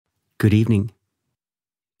Good evening.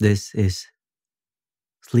 This is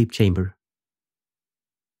Sleep Chamber,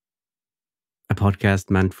 a podcast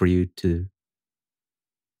meant for you to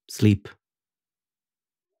sleep.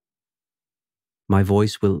 My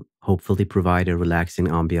voice will hopefully provide a relaxing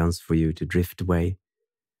ambience for you to drift away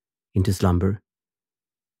into slumber.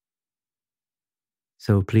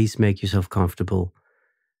 So please make yourself comfortable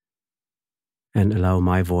and allow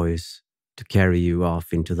my voice to carry you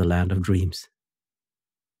off into the land of dreams.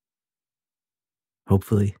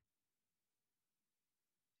 Hopefully.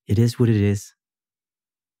 It is what it is.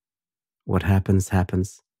 What happens,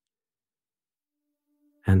 happens.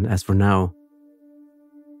 And as for now,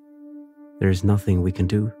 there is nothing we can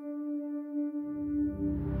do.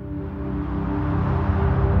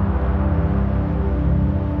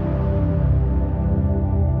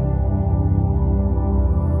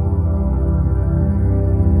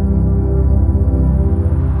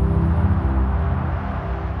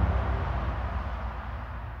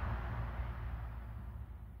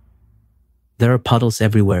 There are puddles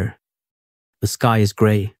everywhere. The sky is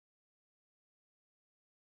gray.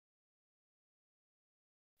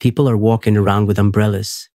 People are walking around with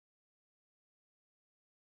umbrellas.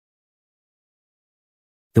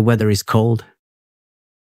 The weather is cold.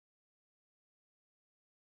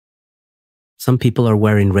 Some people are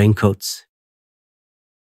wearing raincoats.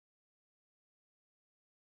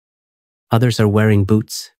 Others are wearing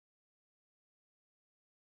boots.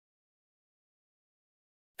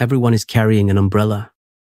 Everyone is carrying an umbrella.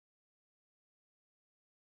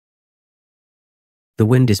 The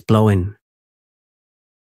wind is blowing.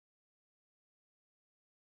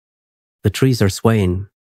 The trees are swaying.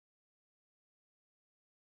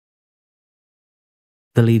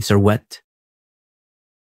 The leaves are wet.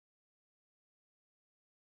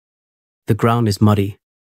 The ground is muddy.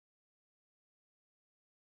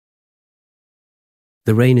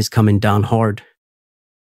 The rain is coming down hard.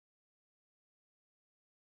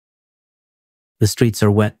 The streets are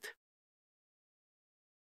wet.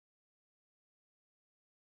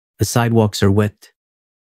 The sidewalks are wet.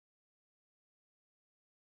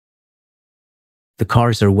 The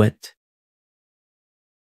cars are wet.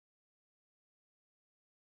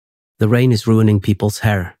 The rain is ruining people's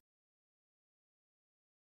hair.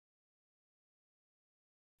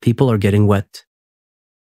 People are getting wet.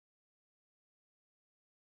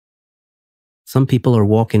 Some people are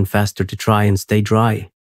walking faster to try and stay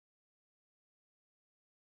dry.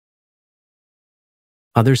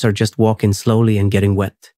 Others are just walking slowly and getting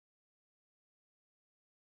wet.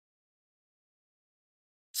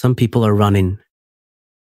 Some people are running.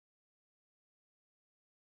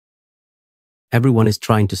 Everyone is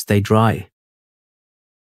trying to stay dry.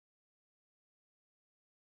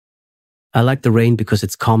 I like the rain because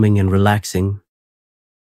it's calming and relaxing.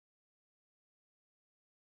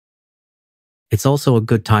 It's also a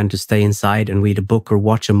good time to stay inside and read a book or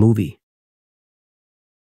watch a movie.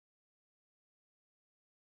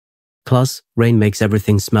 Plus, rain makes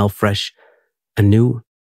everything smell fresh and new.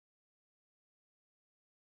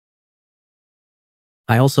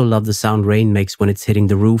 I also love the sound rain makes when it's hitting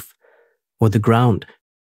the roof or the ground.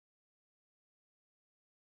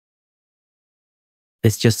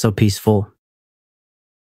 It's just so peaceful.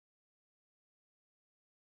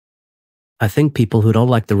 I think people who don't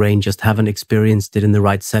like the rain just haven't experienced it in the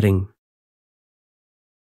right setting.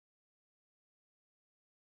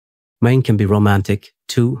 Rain can be romantic,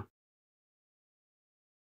 too.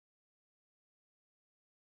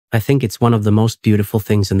 I think it's one of the most beautiful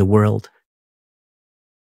things in the world.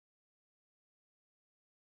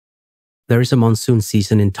 There is a monsoon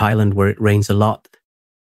season in Thailand where it rains a lot.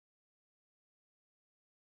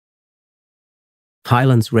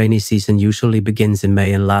 Thailand's rainy season usually begins in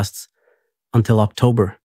May and lasts until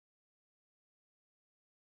October.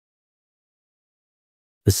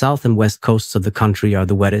 The south and west coasts of the country are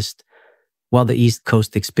the wettest, while the east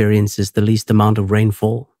coast experiences the least amount of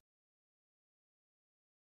rainfall.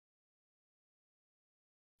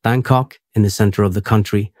 Bangkok, in the center of the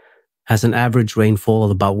country, has an average rainfall of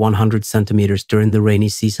about 100 centimeters during the rainy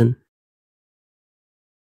season.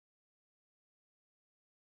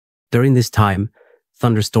 During this time,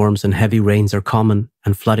 thunderstorms and heavy rains are common,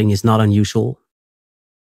 and flooding is not unusual.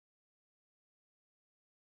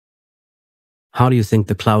 How do you think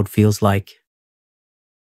the cloud feels like?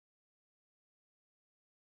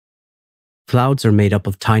 Clouds are made up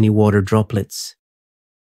of tiny water droplets.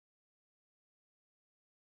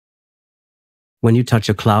 When you touch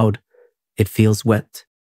a cloud, it feels wet.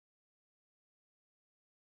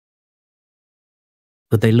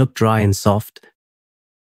 But they look dry and soft.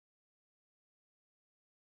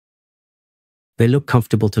 They look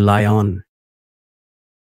comfortable to lie on.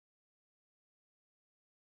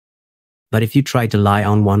 But if you tried to lie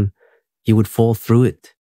on one, you would fall through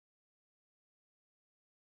it.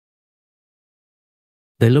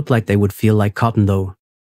 They look like they would feel like cotton though.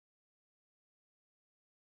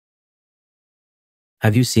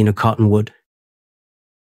 Have you seen a cottonwood?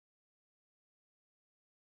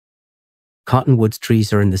 Cottonwoods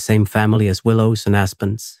trees are in the same family as willows and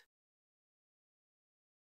aspens.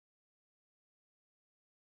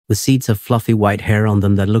 The seeds have fluffy white hair on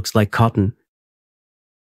them that looks like cotton.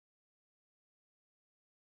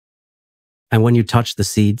 And when you touch the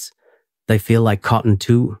seeds, they feel like cotton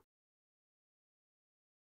too.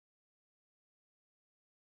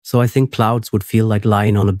 So I think clouds would feel like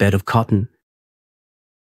lying on a bed of cotton.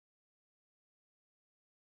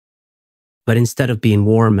 But instead of being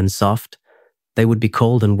warm and soft, they would be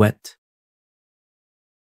cold and wet.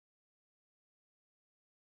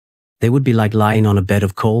 They would be like lying on a bed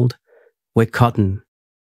of cold, wet cotton.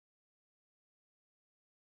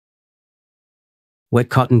 Wet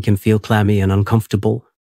cotton can feel clammy and uncomfortable.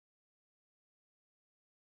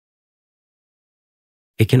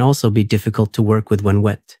 It can also be difficult to work with when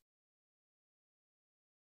wet.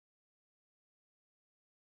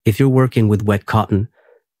 If you're working with wet cotton,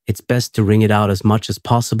 it's best to wring it out as much as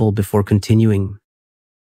possible before continuing.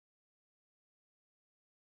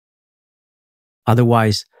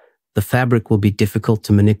 Otherwise, the fabric will be difficult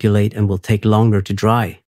to manipulate and will take longer to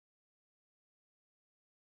dry.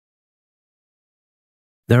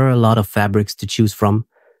 There are a lot of fabrics to choose from,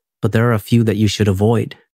 but there are a few that you should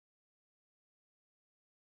avoid.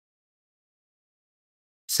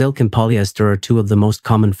 Silk and polyester are two of the most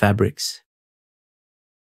common fabrics.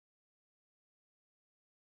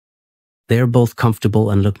 They are both comfortable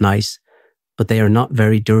and look nice, but they are not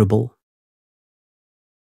very durable.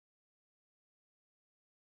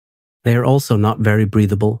 They are also not very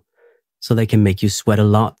breathable, so they can make you sweat a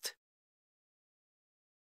lot.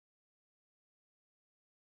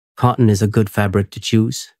 Cotton is a good fabric to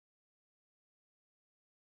choose.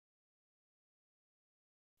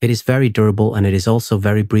 It is very durable and it is also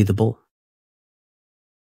very breathable.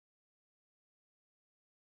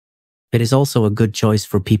 It is also a good choice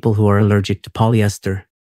for people who are allergic to polyester.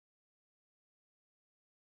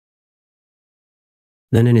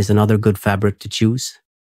 Linen is another good fabric to choose.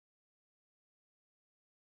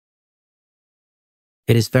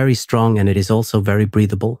 It is very strong and it is also very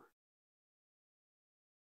breathable.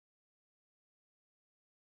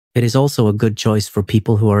 It is also a good choice for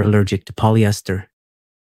people who are allergic to polyester.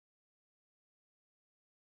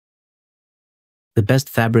 The best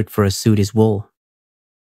fabric for a suit is wool.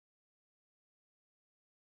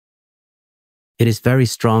 It is very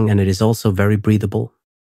strong and it is also very breathable.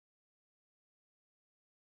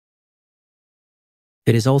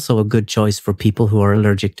 It is also a good choice for people who are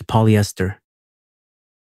allergic to polyester.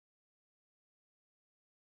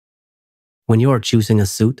 When you are choosing a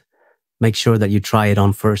suit, make sure that you try it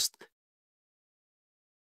on first.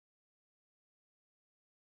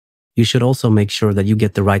 You should also make sure that you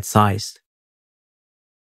get the right size.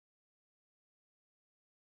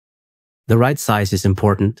 The right size is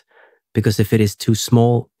important because if it is too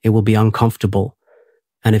small, it will be uncomfortable,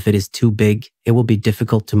 and if it is too big, it will be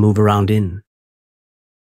difficult to move around in.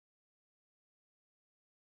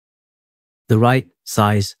 The right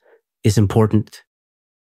size is important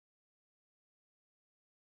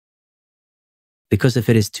because if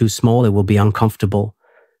it is too small, it will be uncomfortable,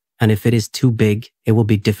 and if it is too big, it will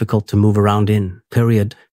be difficult to move around in,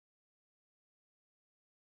 period.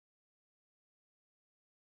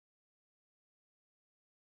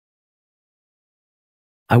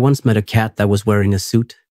 I once met a cat that was wearing a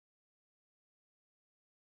suit.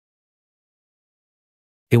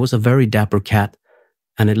 It was a very dapper cat,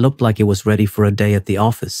 and it looked like it was ready for a day at the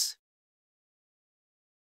office.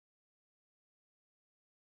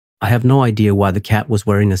 I have no idea why the cat was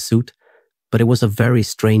wearing a suit, but it was a very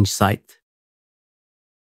strange sight.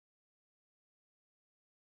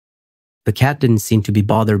 The cat didn't seem to be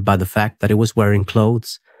bothered by the fact that it was wearing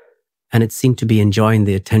clothes, and it seemed to be enjoying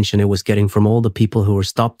the attention it was getting from all the people who were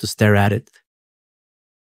stopped to stare at it.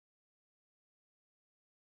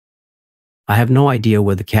 I have no idea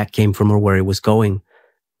where the cat came from or where it was going,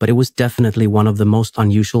 but it was definitely one of the most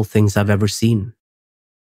unusual things I've ever seen.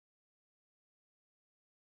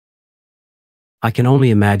 I can only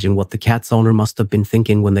imagine what the cat's owner must have been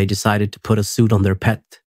thinking when they decided to put a suit on their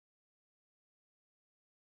pet.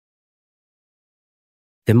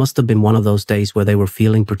 It must have been one of those days where they were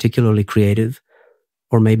feeling particularly creative,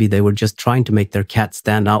 or maybe they were just trying to make their cat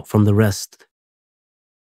stand out from the rest.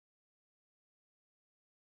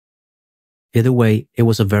 Either way, it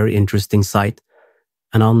was a very interesting sight,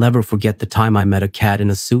 and I'll never forget the time I met a cat in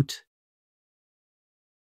a suit.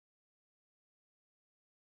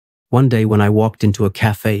 One day when I walked into a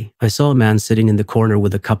cafe, I saw a man sitting in the corner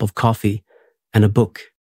with a cup of coffee and a book.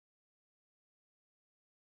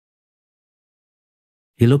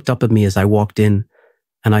 He looked up at me as I walked in,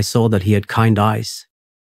 and I saw that he had kind eyes.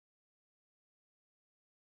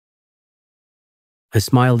 I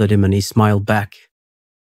smiled at him and he smiled back.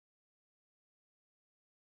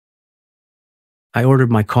 I ordered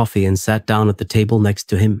my coffee and sat down at the table next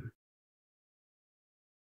to him.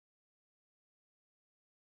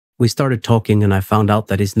 We started talking and I found out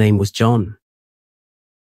that his name was John.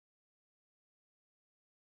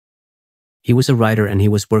 He was a writer and he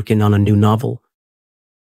was working on a new novel.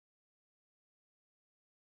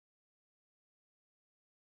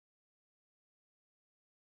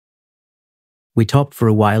 We talked for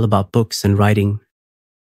a while about books and writing.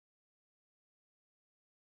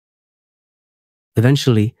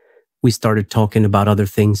 Eventually, we started talking about other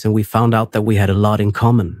things and we found out that we had a lot in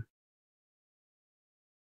common.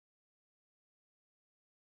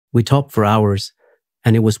 We talked for hours,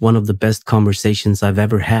 and it was one of the best conversations I've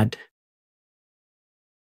ever had.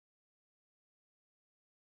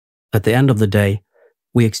 At the end of the day,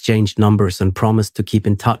 we exchanged numbers and promised to keep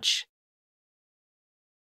in touch.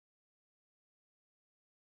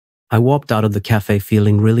 I walked out of the cafe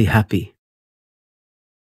feeling really happy.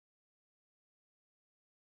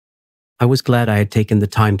 I was glad I had taken the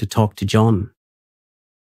time to talk to John.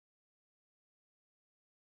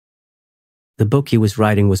 The book he was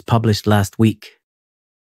writing was published last week.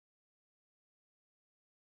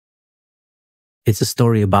 It's a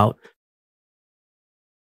story about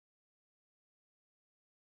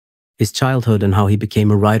his childhood and how he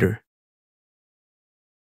became a writer.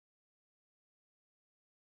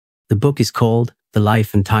 The book is called The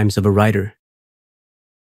Life and Times of a Writer.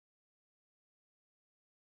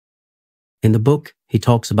 In the book, he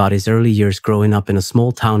talks about his early years growing up in a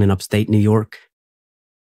small town in upstate New York.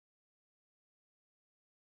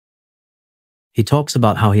 He talks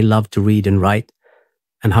about how he loved to read and write,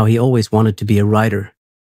 and how he always wanted to be a writer.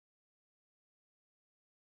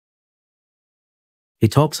 He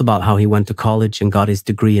talks about how he went to college and got his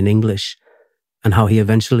degree in English, and how he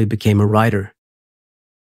eventually became a writer.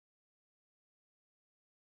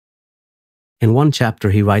 In one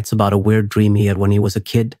chapter, he writes about a weird dream he had when he was a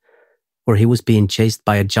kid, where he was being chased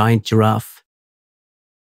by a giant giraffe.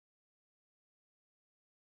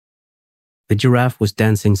 The giraffe was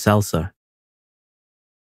dancing salsa.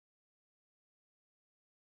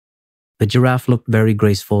 The giraffe looked very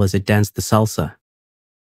graceful as it danced the salsa.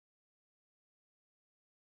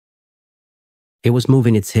 It was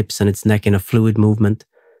moving its hips and its neck in a fluid movement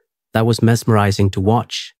that was mesmerizing to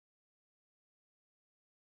watch.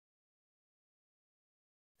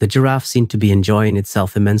 The giraffe seemed to be enjoying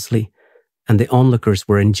itself immensely, and the onlookers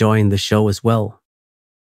were enjoying the show as well.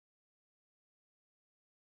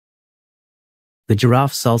 The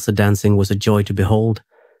giraffe's salsa dancing was a joy to behold,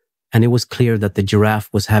 and it was clear that the giraffe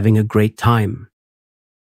was having a great time.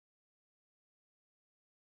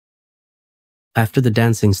 After the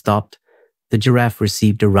dancing stopped, the giraffe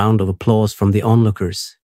received a round of applause from the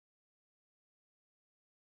onlookers.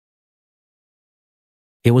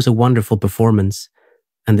 It was a wonderful performance,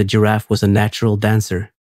 and the giraffe was a natural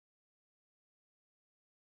dancer.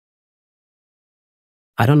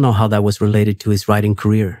 I don't know how that was related to his writing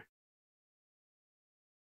career.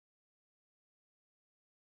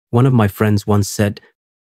 One of my friends once said,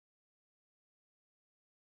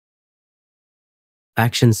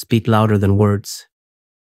 "Actions speak louder than words."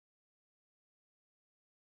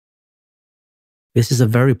 This is a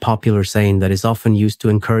very popular saying that is often used to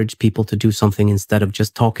encourage people to do something instead of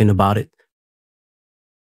just talking about it.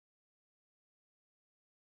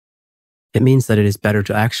 It means that it is better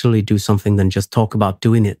to actually do something than just talk about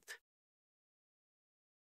doing it.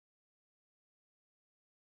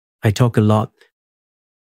 I talk a lot.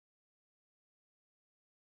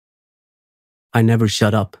 I never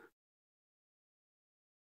shut up.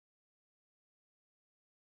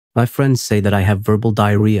 My friends say that I have verbal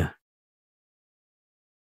diarrhea.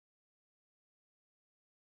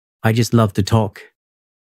 I just love to talk.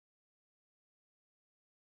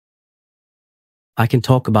 I can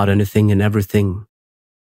talk about anything and everything.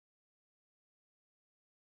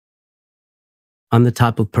 I'm the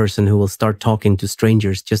type of person who will start talking to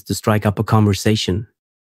strangers just to strike up a conversation.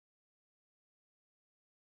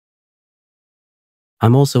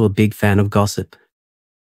 I'm also a big fan of gossip.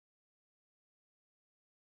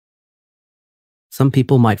 Some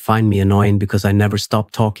people might find me annoying because I never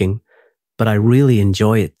stop talking, but I really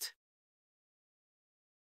enjoy it.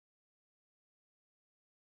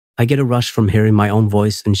 I get a rush from hearing my own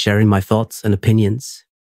voice and sharing my thoughts and opinions.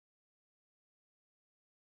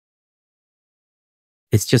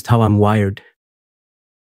 It's just how I'm wired.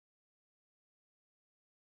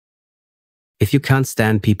 If you can't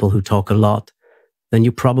stand people who talk a lot, then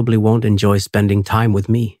you probably won't enjoy spending time with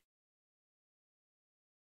me.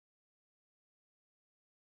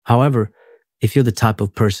 However, if you're the type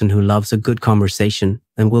of person who loves a good conversation,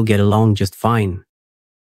 then we'll get along just fine.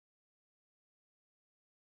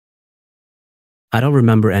 I don't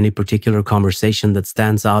remember any particular conversation that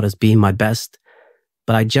stands out as being my best,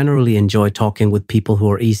 but I generally enjoy talking with people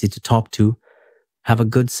who are easy to talk to, have a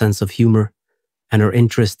good sense of humor, and are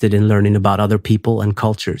interested in learning about other people and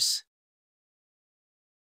cultures.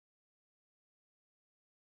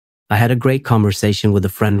 I had a great conversation with a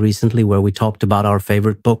friend recently where we talked about our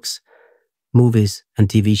favorite books, movies, and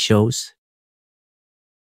TV shows.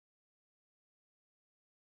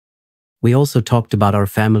 We also talked about our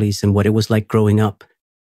families and what it was like growing up.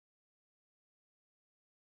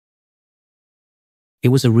 It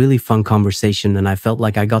was a really fun conversation and I felt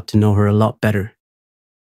like I got to know her a lot better.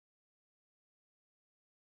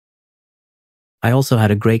 I also had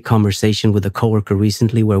a great conversation with a coworker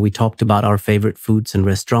recently where we talked about our favorite foods and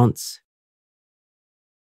restaurants.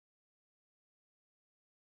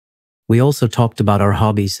 We also talked about our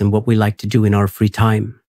hobbies and what we like to do in our free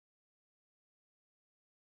time.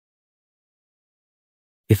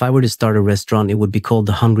 If I were to start a restaurant, it would be called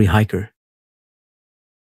The Hungry Hiker.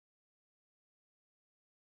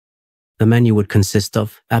 The menu would consist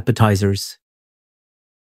of appetizers,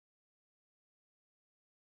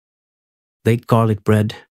 baked garlic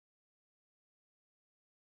bread,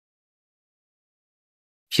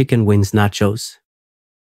 chicken wings nachos,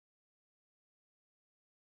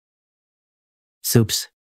 soups,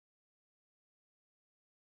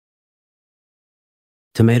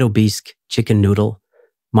 tomato bisque, chicken noodle,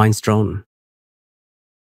 minestrone,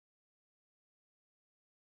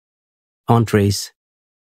 entrees,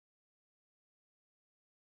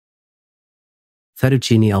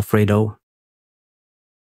 fettuccine alfredo,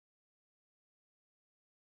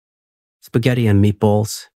 spaghetti and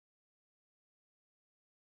meatballs,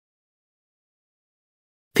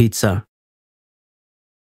 pizza,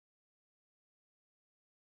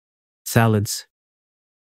 salads,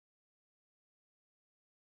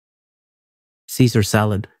 Caesar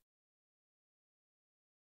salad,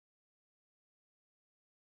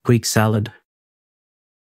 Greek salad,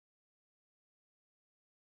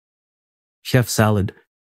 chef salad,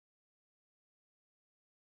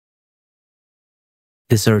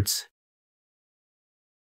 desserts,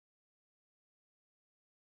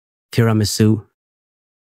 tiramisu,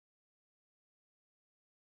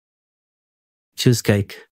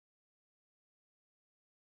 cheesecake,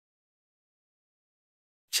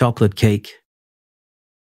 chocolate cake.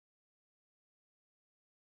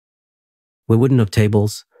 We wouldn't have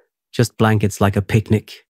tables, just blankets like a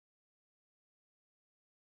picnic.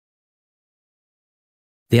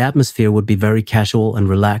 The atmosphere would be very casual and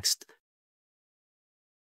relaxed.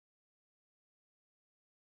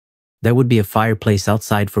 There would be a fireplace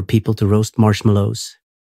outside for people to roast marshmallows.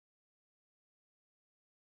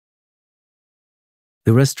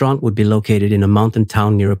 The restaurant would be located in a mountain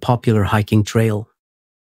town near a popular hiking trail.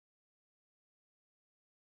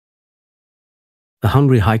 The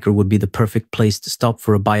Hungry Hiker would be the perfect place to stop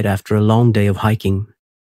for a bite after a long day of hiking.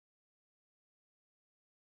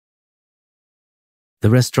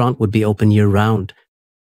 The restaurant would be open year-round.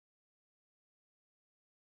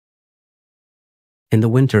 In the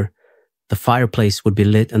winter, the fireplace would be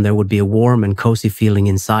lit and there would be a warm and cozy feeling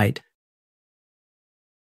inside.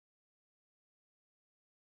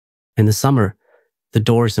 In the summer, the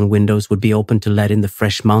doors and windows would be open to let in the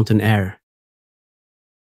fresh mountain air.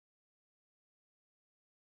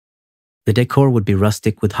 The decor would be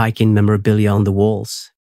rustic with hiking memorabilia on the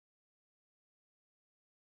walls.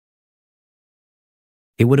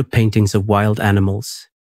 It would have paintings of wild animals.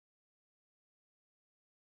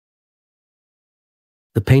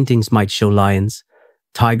 The paintings might show lions,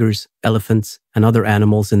 tigers, elephants, and other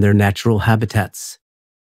animals in their natural habitats.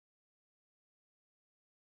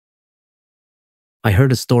 I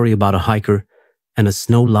heard a story about a hiker and a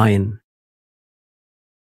snow lion.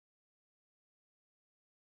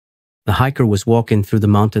 The hiker was walking through the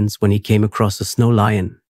mountains when he came across a snow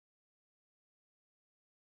lion.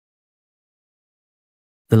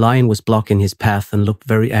 The lion was blocking his path and looked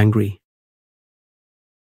very angry.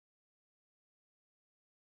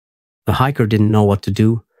 The hiker didn't know what to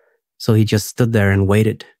do, so he just stood there and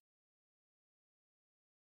waited.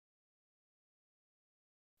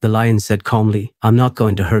 The lion said calmly, "I'm not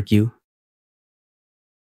going to hurt you.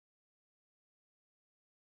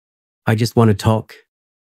 I just want to talk."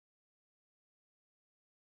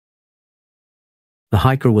 The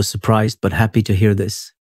hiker was surprised but happy to hear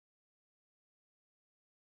this.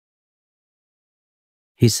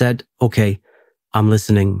 He said, "Okay, I'm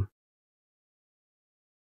listening."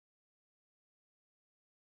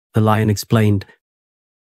 The lion explained,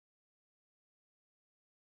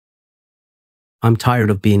 "I'm tired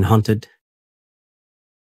of being hunted.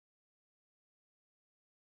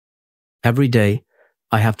 Every day,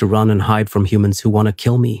 I have to run and hide from humans who want to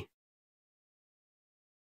kill me.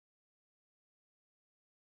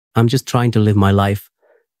 I'm just trying to live my life,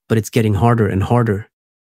 but it's getting harder and harder.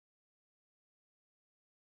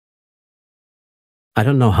 I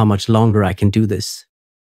don't know how much longer I can do this."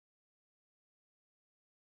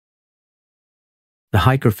 The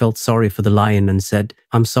hiker felt sorry for the lion and said,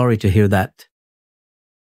 "I'm sorry to hear that.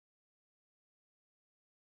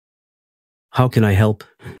 How can I help?"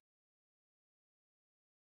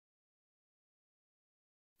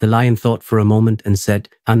 The lion thought for a moment and said,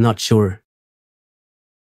 "I'm not sure.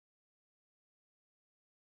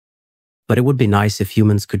 But it would be nice if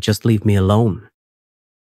humans could just leave me alone."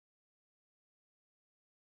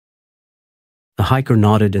 The hiker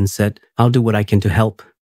nodded and said, "I'll do what I can to help.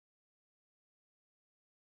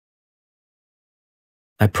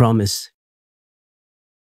 I promise."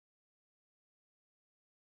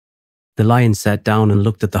 The lion sat down and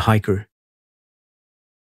looked at the hiker.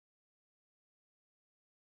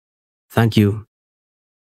 "Thank you.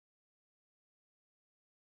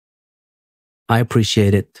 I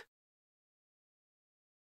appreciate it."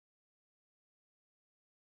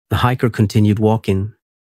 The hiker continued walking.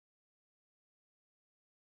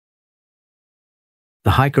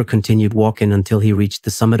 The hiker continued walking until he reached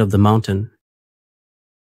the summit of the mountain.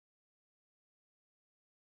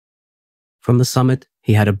 From the summit,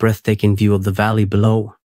 he had a breathtaking view of the valley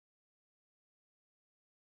below.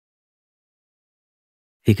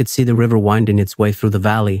 He could see the river winding its way through the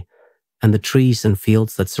valley and the trees and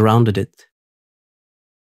fields that surrounded it.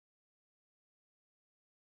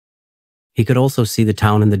 He could also see the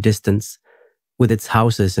town in the distance, with its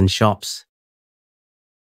houses and shops.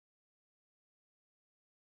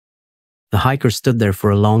 The hiker stood there for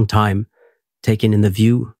a long time, taking in the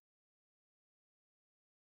view.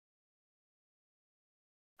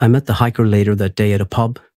 I met the hiker later that day at a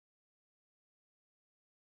pub.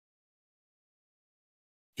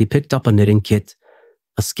 He picked up a knitting kit,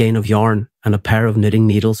 a skein of yarn, and a pair of knitting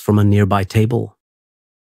needles from a nearby table.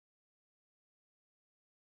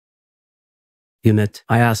 "You knit?"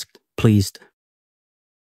 I asked, pleased.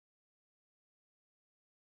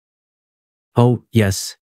 "Oh,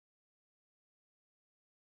 yes.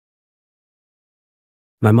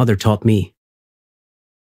 My mother taught me.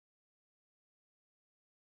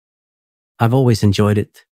 I've always enjoyed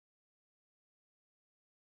it."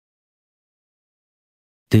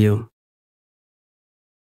 "Do you?"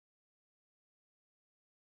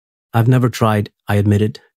 "I've never tried," I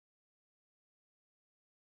admitted.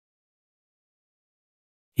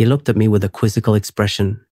 He looked at me with a quizzical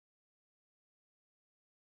expression.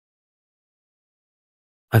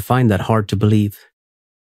 "I find that hard to believe.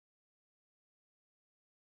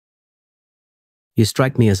 You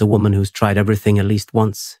strike me as a woman who's tried everything at least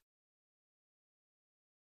once."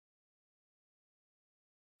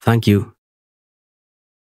 "Thank you.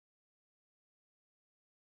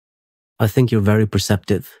 I think you're very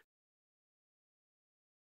perceptive."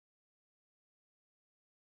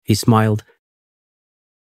 He smiled.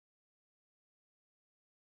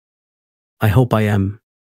 "I hope I am.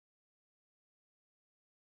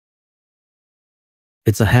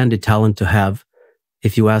 It's a handy talent to have,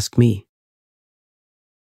 if you ask me.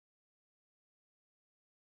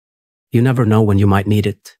 You never know when you might need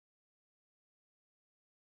it."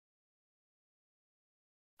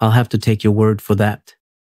 "I'll have to take your word for that."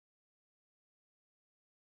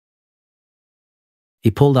 He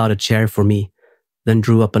pulled out a chair for me, then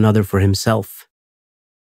drew up another for himself.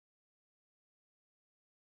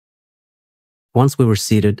 Once we were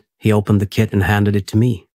seated, he opened the kit and handed it to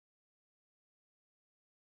me.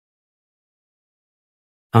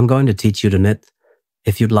 "I'm going to teach you to knit,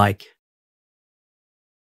 if you'd like."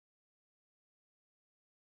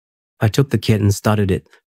 I took the kit and studied it.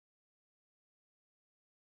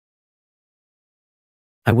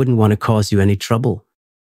 "I wouldn't want to cause you any trouble."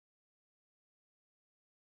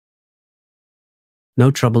 "No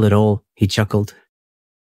trouble at all," he chuckled.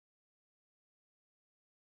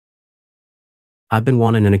 "I've been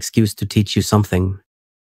wanting an excuse to teach you something.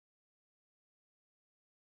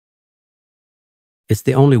 It's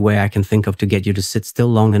the only way I can think of to get you to sit still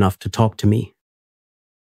long enough to talk to me."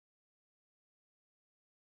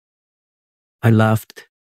 I laughed.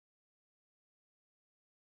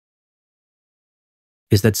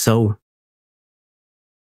 "Is that so?"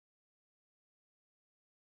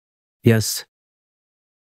 Yes,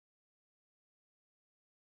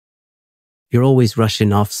 you're always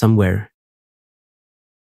rushing off somewhere.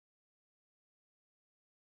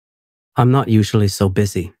 I'm not usually so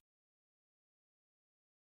busy.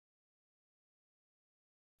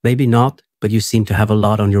 Maybe not, but you seem to have a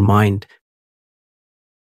lot on your mind.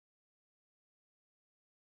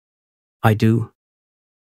 I do.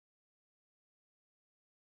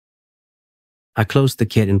 I closed the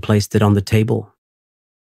kit and placed it on the table.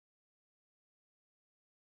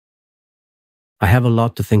 I have a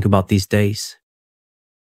lot to think about these days,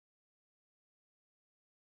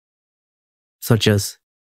 such as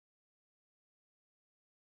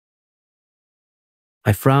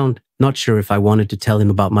I frowned, not sure if I wanted to tell him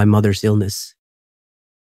about my mother's illness.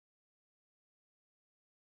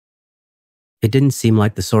 It didn't seem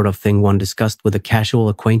like the sort of thing one discussed with a casual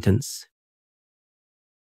acquaintance.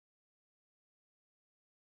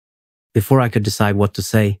 Before I could decide what to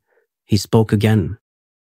say, he spoke again.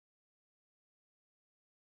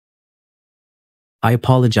 I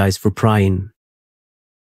apologize for prying.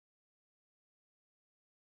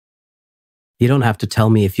 You don't have to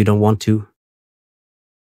tell me if you don't want to.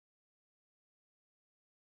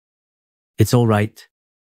 It's all right.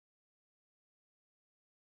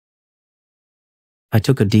 I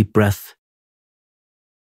took a deep breath.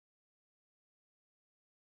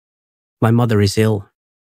 My mother is ill.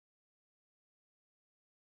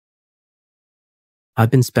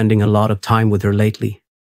 I've been spending a lot of time with her lately.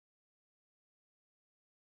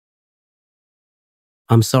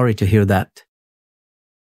 I'm sorry to hear that.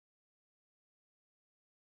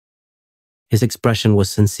 His expression was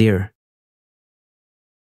sincere.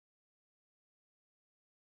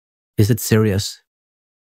 Is it serious?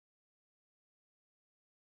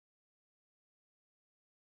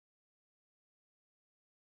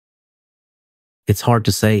 It's hard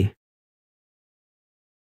to say.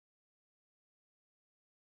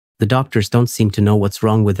 The doctors don't seem to know what's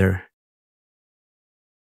wrong with her.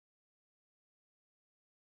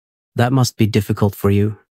 That must be difficult for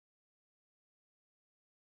you.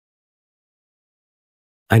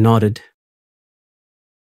 I nodded.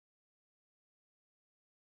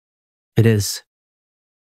 It is.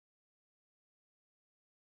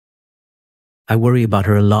 I worry about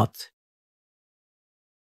her a lot.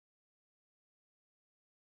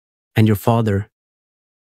 And your father?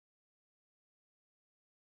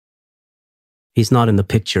 He's not in the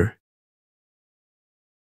picture.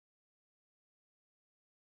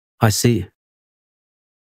 I see.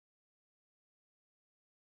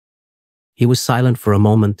 He was silent for a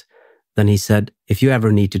moment. Then he said, if you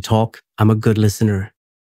ever need to talk, I'm a good listener.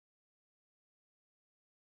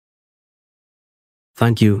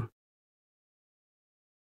 Thank you.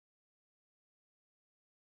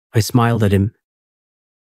 I smiled at him.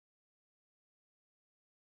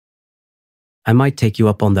 I might take you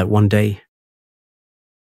up on that one day.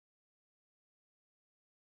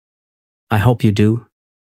 I hope you do.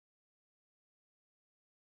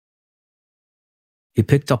 He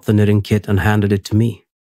picked up the knitting kit and handed it to me.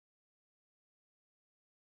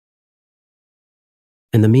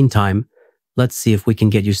 In the meantime, let's see if we can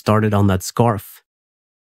get you started on that scarf.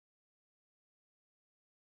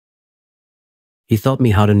 He taught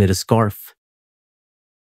me how to knit a scarf.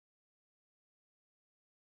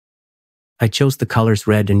 I chose the colors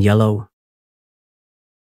red and yellow.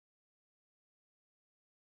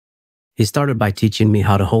 He started by teaching me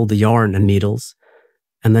how to hold the yarn and needles,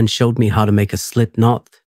 and then showed me how to make a slip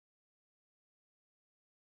knot.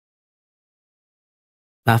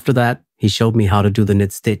 After that, he showed me how to do the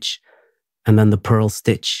knit stitch, and then the purl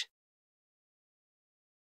stitch.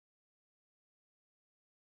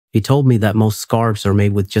 He told me that most scarves are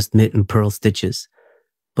made with just knit and purl stitches,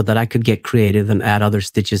 but that I could get creative and add other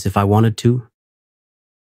stitches if I wanted to.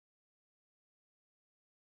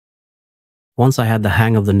 Once I had the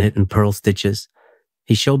hang of the knit and purl stitches,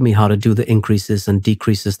 he showed me how to do the increases and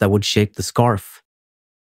decreases that would shape the scarf.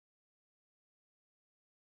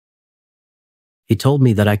 He told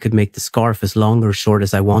me that I could make the scarf as long or short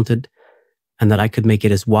as I wanted, and that I could make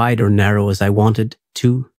it as wide or narrow as I wanted,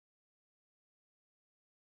 too.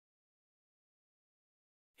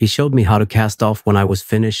 He showed me how to cast off when I was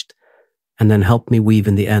finished, and then helped me weave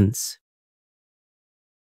in the ends.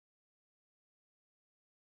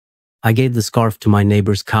 I gave the scarf to my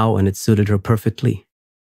neighbor's cow and it suited her perfectly.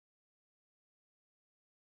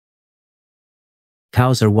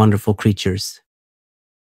 Cows are wonderful creatures.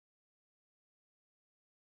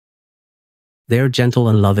 They are gentle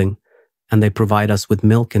and loving, and they provide us with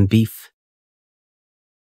milk and beef.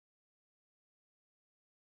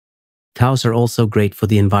 Cows are also great for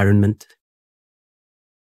the environment.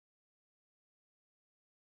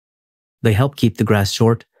 They help keep the grass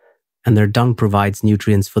short, and their dung provides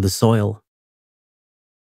nutrients for the soil.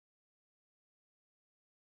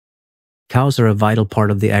 Cows are a vital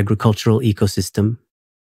part of the agricultural ecosystem.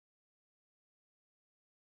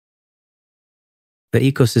 The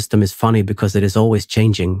ecosystem is funny because it is always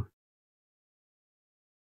changing.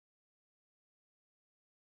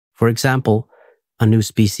 For example, a new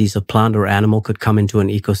species of plant or animal could come into an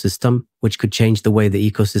ecosystem, which could change the way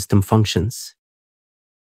the ecosystem functions.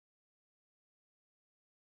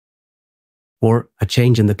 Or a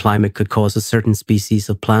change in the climate could cause a certain species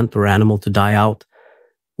of plant or animal to die out,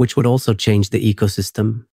 which would also change the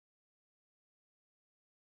ecosystem.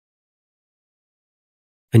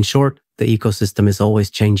 In short, the ecosystem is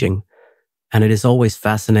always changing, and it is always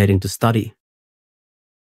fascinating to study.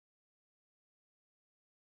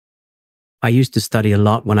 I used to study a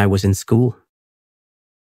lot when I was in school.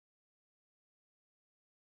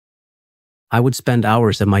 I would spend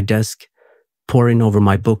hours at my desk, poring over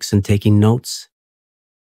my books and taking notes.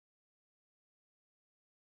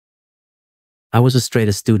 I was a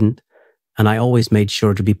straight-A student, and I always made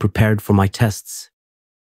sure to be prepared for my tests.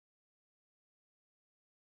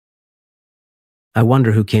 I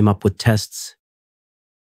wonder who came up with tests.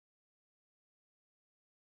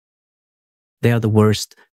 They are the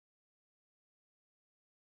worst.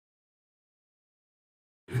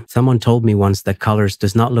 Someone told me once that colors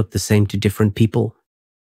does not look the same to different people.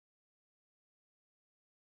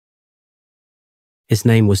 His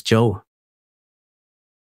name was Joe.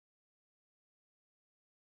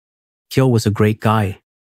 Joe was a great guy.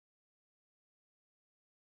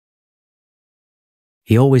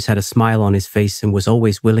 He always had a smile on his face and was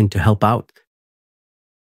always willing to help out.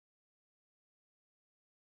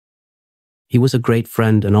 He was a great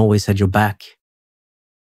friend and always had your back.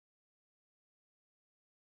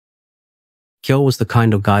 Joe was the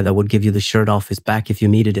kind of guy that would give you the shirt off his back if you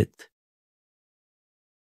needed it.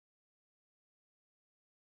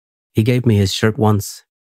 He gave me his shirt once.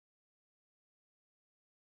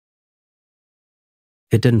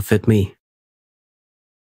 It didn't fit me.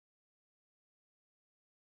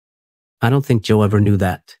 I don't think Joe ever knew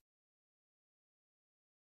that.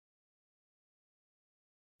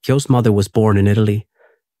 Joe's mother was born in Italy,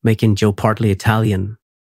 making Joe partly Italian.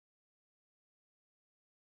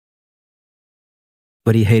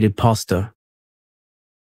 But he hated pasta.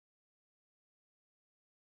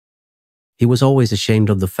 He was always ashamed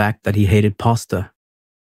of the fact that he hated pasta.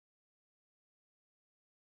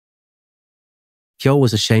 Joe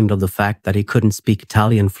was ashamed of the fact that he couldn't speak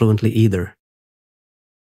Italian fluently either.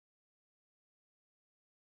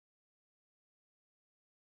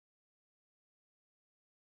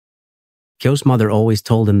 Joe's mother always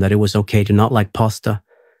told him that it was okay to not like pasta,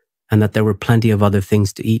 and that there were plenty of other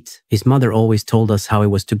things to eat. His mother always told us how it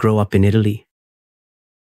was to grow up in Italy.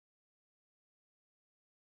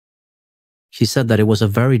 She said that it was a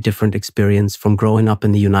very different experience from growing up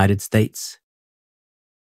in the United States.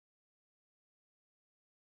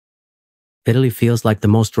 Italy feels like the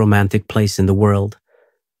most romantic place in the world,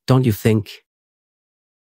 don't you think?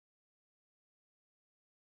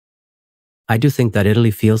 I do think that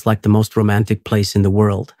Italy feels like the most romantic place in the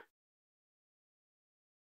world.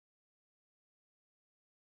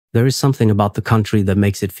 There is something about the country that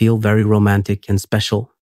makes it feel very romantic and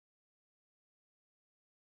special.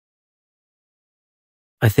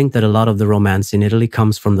 I think that a lot of the romance in Italy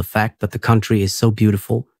comes from the fact that the country is so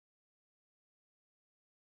beautiful.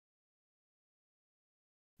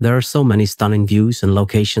 There are so many stunning views and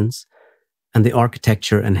locations, and the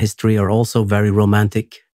architecture and history are also very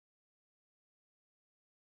romantic.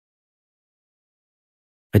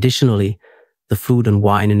 Additionally, the food and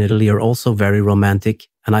wine in Italy are also very romantic,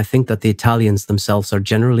 and I think that the Italians themselves are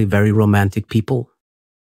generally very romantic people.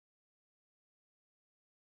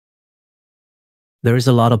 There is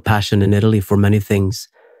a lot of passion in Italy for many things,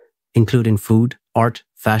 including food, art,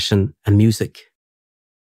 fashion, and music.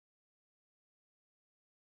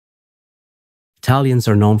 Italians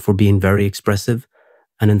are known for being very expressive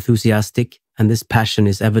and enthusiastic, and this passion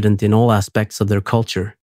is evident in all aspects of their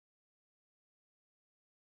culture.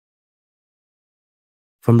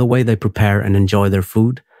 From the way they prepare and enjoy their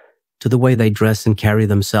food, to the way they dress and carry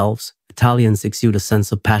themselves, Italians exude a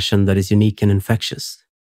sense of passion that is unique and infectious.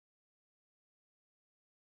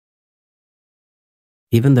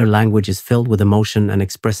 Even their language is filled with emotion and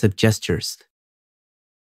expressive gestures.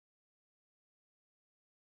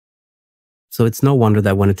 So it's no wonder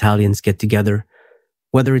that when Italians get together,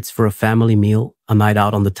 whether it's for a family meal, a night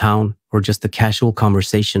out on the town, or just a casual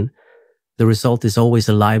conversation, the result is always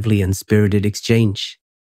a lively and spirited exchange.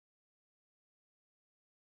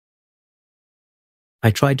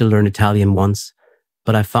 I tried to learn Italian once,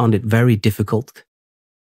 but I found it very difficult.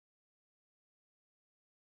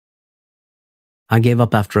 I gave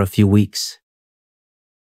up after a few weeks.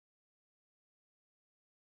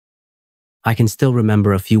 I can still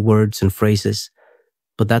remember a few words and phrases,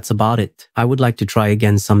 but that's about it. I would like to try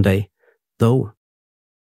again someday, though.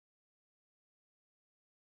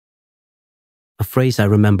 A phrase I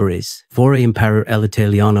remember is vorrei imparare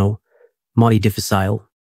l'italiano, ma è difficile,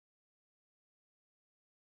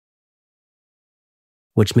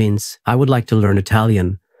 which means I would like to learn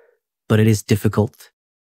Italian, but it is difficult.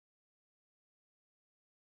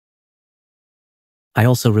 I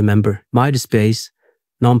also remember my dispiace,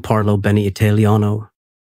 non parlo bene italiano,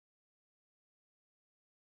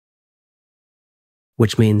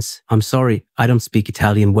 which means I'm sorry, I don't speak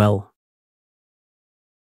Italian well.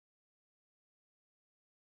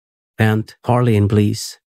 And parli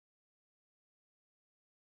inglese,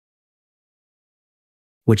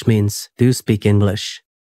 which means do you speak English?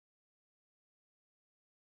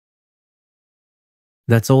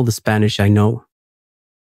 That's all the Spanish I know.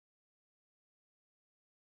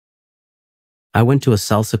 I went to a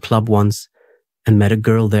salsa club once and met a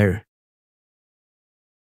girl there.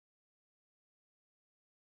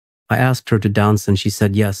 I asked her to dance and she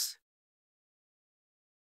said yes.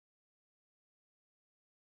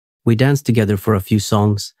 We danced together for a few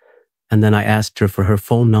songs, and then I asked her for her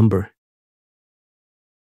phone number.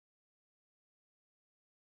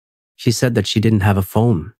 She said that she didn't have a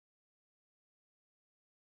phone.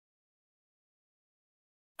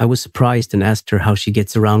 I was surprised and asked her how she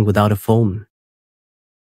gets around without a phone.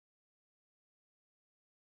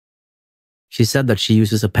 She said that she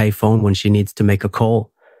uses a pay phone when she needs to make a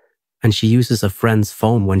call, and she uses a friend's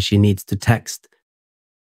phone when she needs to text.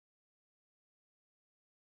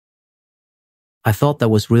 I thought that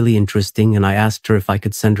was really interesting and I asked her if I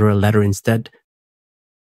could send her a letter instead.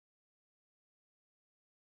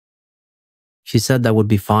 She said that would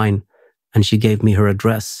be fine, and she gave me her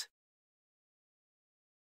address.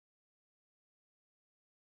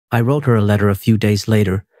 I wrote her a letter a few days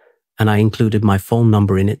later, and I included my phone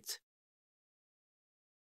number in it.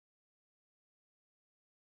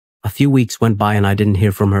 A few weeks went by and I didn't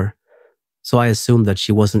hear from her, so I assumed that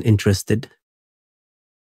she wasn't interested.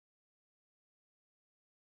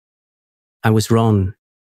 I was wrong.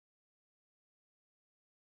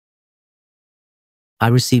 I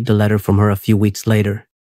received a letter from her a few weeks later.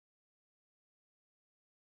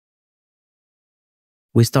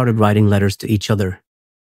 We started writing letters to each other.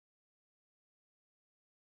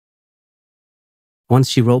 Once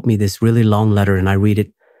she wrote me this really long letter and I read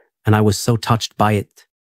it, and I was so touched by it.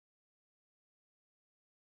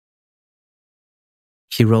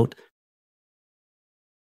 She wrote,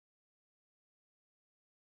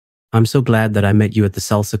 "I'm so glad that I met you at the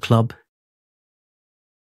salsa club.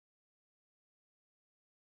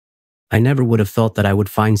 I never would have thought that I would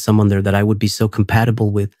find someone there that I would be so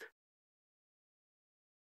compatible with.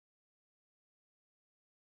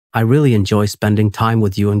 I really enjoy spending time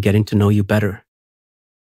with you and getting to know you better.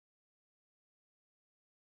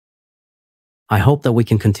 I hope that we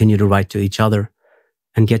can continue to write to each other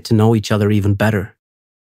and get to know each other even better.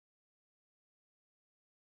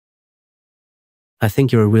 I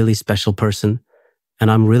think you're a really special person,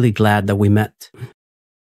 and I'm really glad that we met."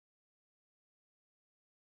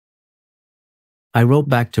 I wrote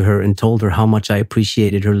back to her and told her how much I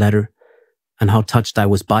appreciated her letter and how touched I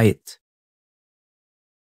was by it.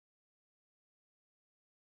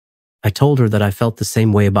 I told her that I felt the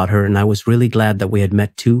same way about her and I was really glad that we had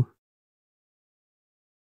met too.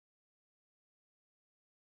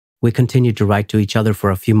 We continued to write to each other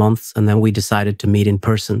for a few months and then we decided to meet in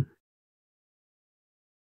person.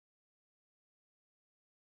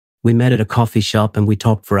 We met at a coffee shop and we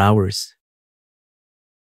talked for hours.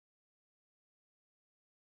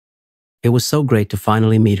 It was so great to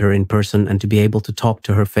finally meet her in person and to be able to talk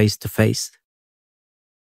to her face to face.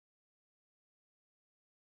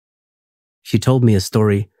 She told me a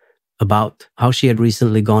story about how she had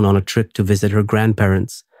recently gone on a trip to visit her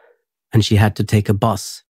grandparents and she had to take a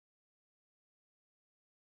bus.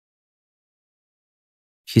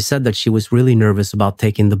 She said that she was really nervous about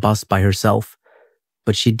taking the bus by herself,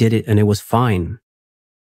 but she did it and it was fine.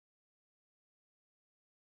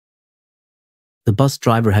 The bus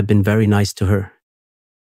driver had been very nice to her.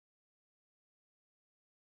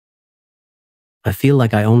 I feel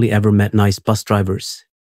like I only ever met nice bus drivers.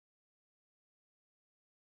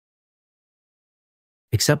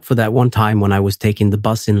 Except for that one time when I was taking the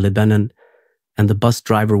bus in Lebanon and the bus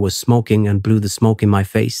driver was smoking and blew the smoke in my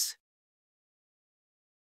face.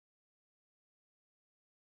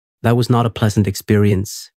 That was not a pleasant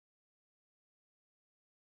experience.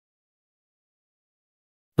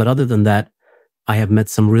 But other than that, I have met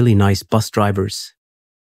some really nice bus drivers.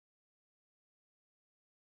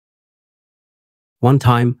 One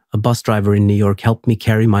time, a bus driver in New York helped me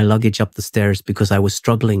carry my luggage up the stairs because I was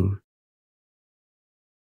struggling.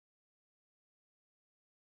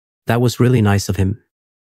 That was really nice of him.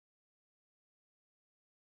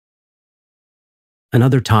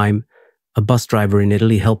 Another time, a bus driver in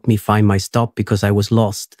Italy helped me find my stop because I was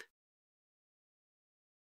lost.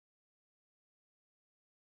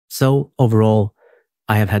 So, overall,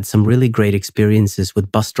 I have had some really great experiences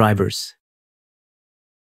with bus drivers.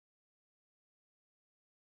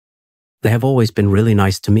 They have always been really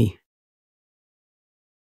nice to me.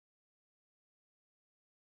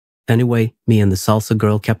 Anyway, me and the salsa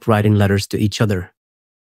girl kept writing letters to each other.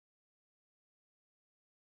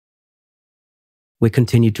 We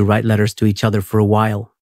continued to write letters to each other for a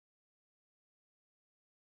while.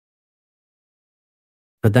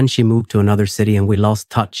 But then she moved to another city and we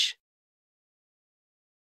lost touch.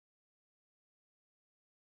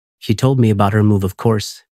 She told me about her move, of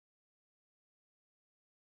course.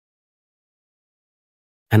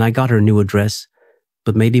 And I got her new address,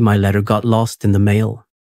 but maybe my letter got lost in the mail.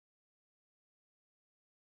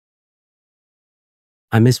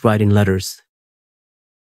 I miss writing letters.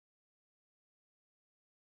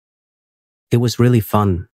 It was really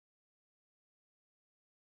fun.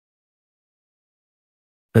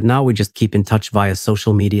 But now we just keep in touch via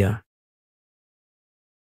social media.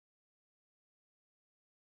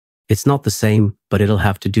 It's not the same, but it'll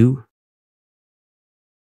have to do.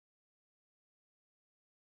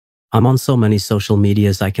 I'm on so many social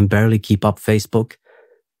medias I can barely keep up: Facebook,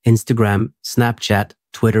 Instagram, Snapchat,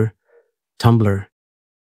 Twitter, Tumblr.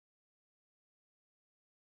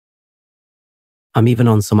 I'm even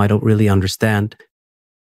on some I don't really understand.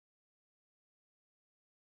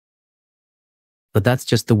 But that's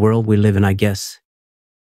just the world we live in, I guess.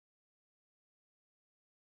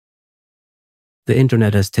 The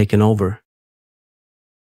internet has taken over.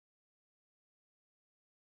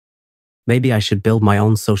 Maybe I should build my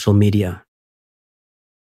own social media.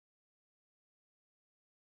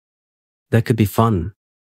 That could be fun.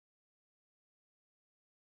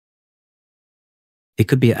 It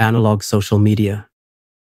could be analog social media,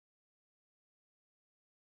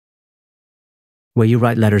 where you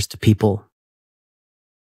write letters to people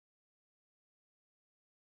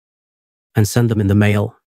and send them in the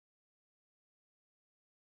mail.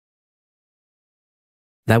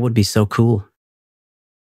 That would be so cool.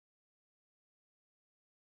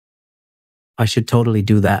 I should totally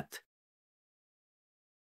do that.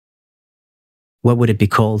 What would it be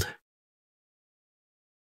called?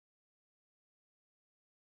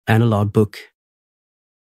 Analog book.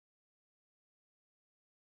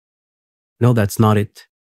 No, that's not it.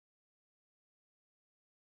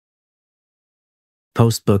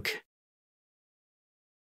 Postbook.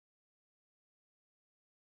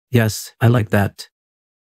 Yes, I like that.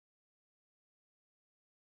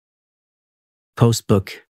 Postbook.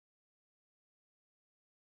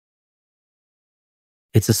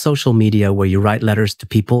 It's a social media where you write letters to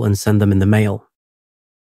people and send them in the mail.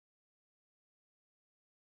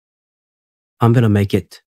 I'm gonna make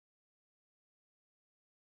it.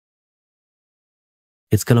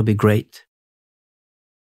 It's gonna be great.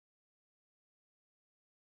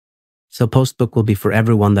 So Postbook will be for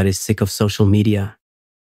everyone that is sick of social media.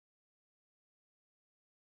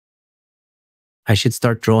 I should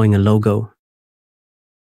start drawing a logo.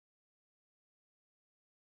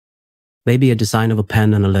 Maybe a design of a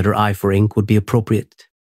pen and a letter I for ink would be appropriate.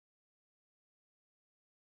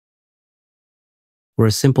 Or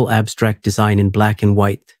a simple abstract design in black and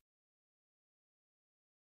white.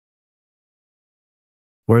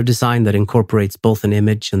 Or a design that incorporates both an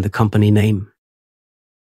image and the company name.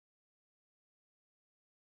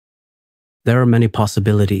 There are many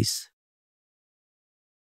possibilities.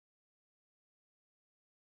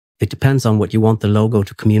 It depends on what you want the logo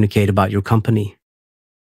to communicate about your company.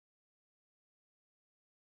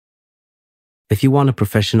 If you want a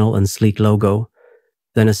professional and sleek logo,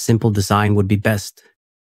 then a simple design would be best.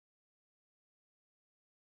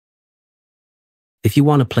 If you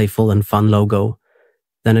want a playful and fun logo,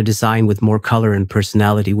 then a design with more color and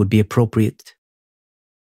personality would be appropriate.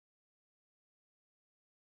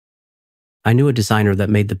 I knew a designer that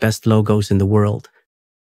made the best logos in the world.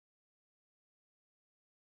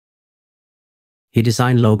 He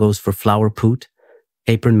designed logos for Flower Poot,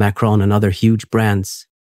 Apron Macron, and other huge brands.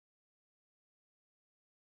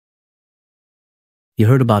 You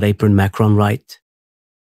heard about Apron Macron, right?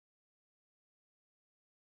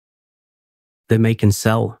 They make and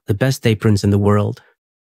sell the best aprons in the world.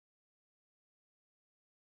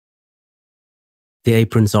 The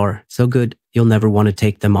aprons are so good, you'll never want to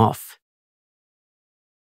take them off.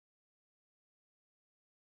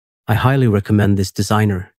 I highly recommend this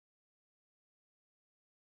designer.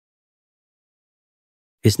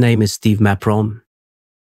 His name is Steve Mapron.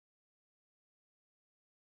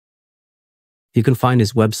 You can find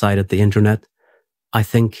his website at the internet, I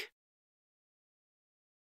think.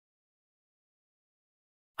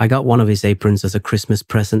 I got one of his aprons as a Christmas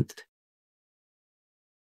present,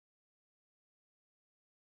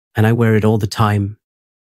 and I wear it all the time.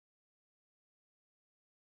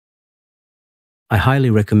 I highly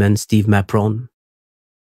recommend Steve Mapron.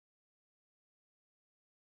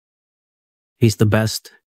 He's the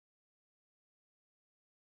best.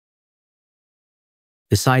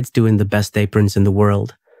 Besides doing the best aprons in the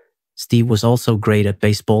world, Steve was also great at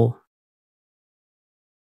baseball.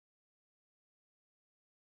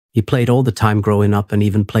 He played all the time growing up and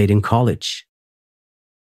even played in college.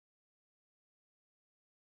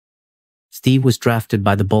 Steve was drafted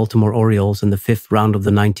by the Baltimore Orioles in the 5th round of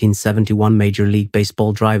the 1971 Major League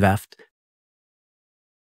Baseball draft.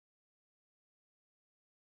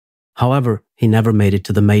 However, he never made it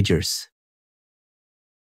to the majors.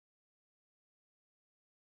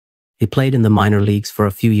 He played in the minor leagues for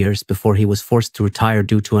a few years before he was forced to retire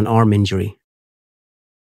due to an arm injury.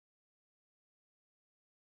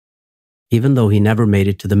 Even though he never made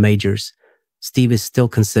it to the majors, Steve is still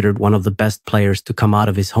considered one of the best players to come out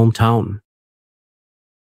of his hometown.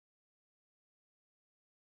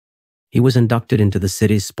 He was inducted into the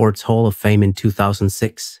city's Sports Hall of Fame in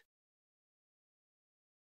 2006.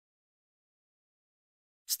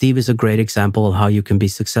 Steve is a great example of how you can be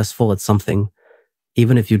successful at something,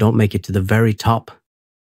 even if you don't make it to the very top.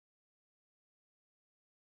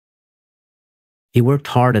 He worked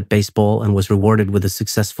hard at baseball and was rewarded with a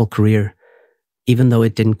successful career, even though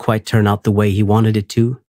it didn't quite turn out the way he wanted it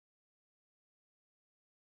to.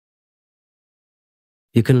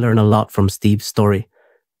 You can learn a lot from Steve's story,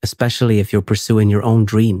 especially if you're pursuing your own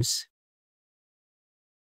dreams.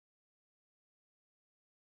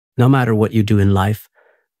 No matter what you do in life,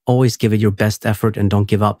 always give it your best effort and don't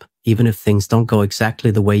give up, even if things don't go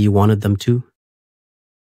exactly the way you wanted them to.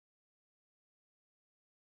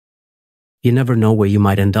 You never know where you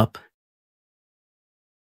might end up.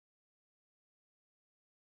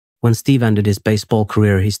 When Steve ended his baseball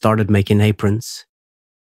career, he started making aprons.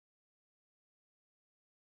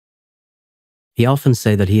 He often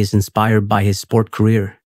says that he is inspired by his sport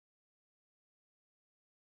career.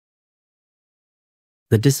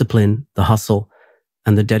 The discipline, the hustle,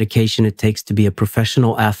 and the dedication it takes to be a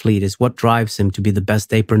professional athlete is what drives him to be the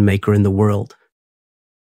best apron maker in the world.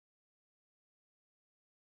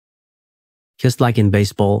 Just like in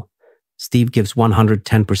baseball, Steve gives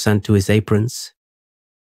 110% to his aprons.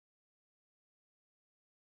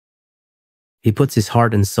 He puts his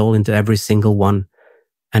heart and soul into every single one,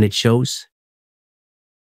 and it shows.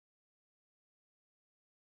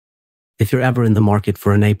 If you're ever in the market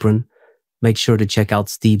for an apron, make sure to check out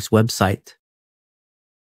Steve's website.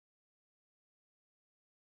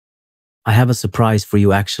 I have a surprise for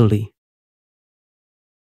you actually.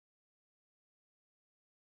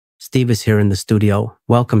 Steve is here in the studio.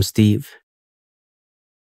 Welcome, Steve.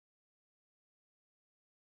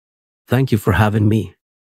 Thank you for having me.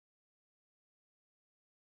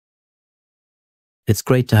 It's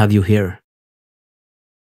great to have you here.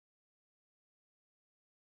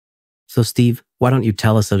 So Steve, why don't you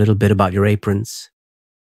tell us a little bit about your aprons?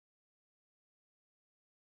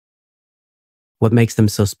 What makes them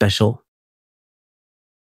so special?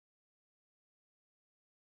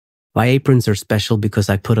 My aprons are special because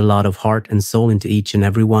I put a lot of heart and soul into each and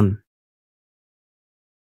every one.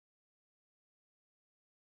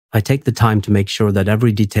 I take the time to make sure that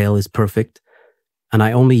every detail is perfect, and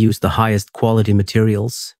I only use the highest quality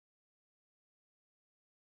materials.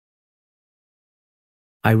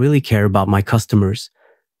 I really care about my customers,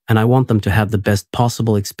 and I want them to have the best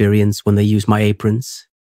possible experience when they use my aprons.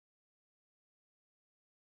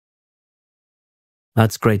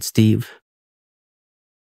 That's great, Steve.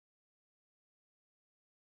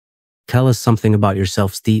 Tell us something about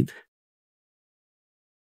yourself, Steve.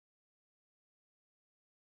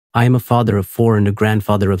 I am a father of 4 and a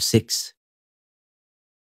grandfather of 6.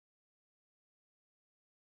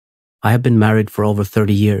 I have been married for over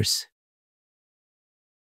 30 years.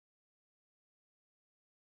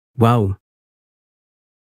 Wow.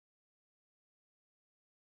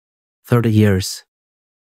 30 years.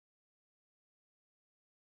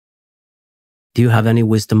 Do you have any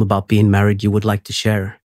wisdom about being married you would like to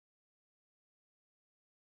share?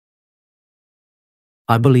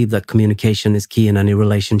 I believe that communication is key in any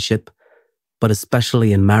relationship, but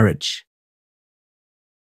especially in marriage.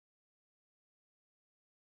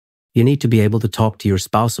 You need to be able to talk to your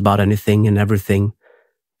spouse about anything and everything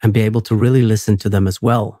and be able to really listen to them as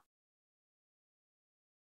well.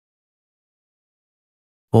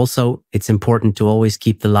 Also, it's important to always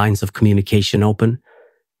keep the lines of communication open,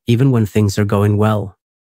 even when things are going well.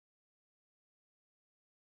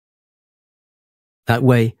 That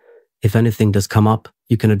way, if anything does come up,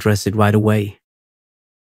 you can address it right away.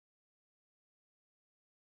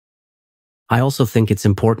 I also think it's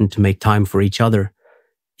important to make time for each other,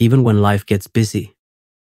 even when life gets busy.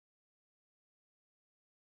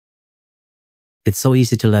 It's so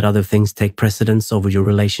easy to let other things take precedence over your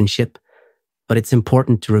relationship, but it's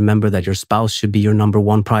important to remember that your spouse should be your number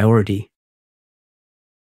one priority.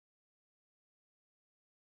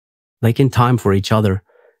 Making time for each other,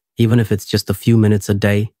 even if it's just a few minutes a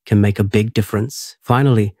day, can make a big difference.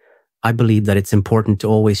 Finally, I believe that it's important to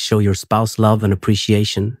always show your spouse love and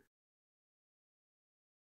appreciation.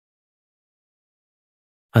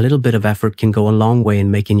 A little bit of effort can go a long way in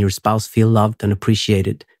making your spouse feel loved and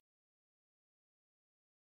appreciated.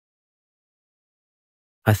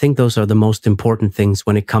 I think those are the most important things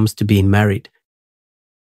when it comes to being married.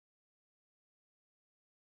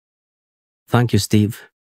 Thank you, Steve.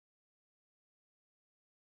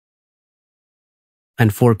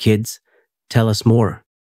 And 4 kids, tell us more.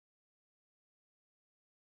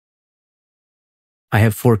 I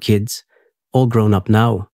have 4 kids, all grown up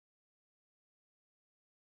now.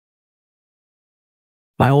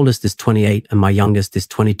 My oldest is 28 and my youngest is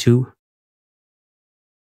 22.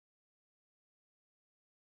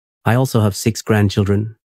 I also have 6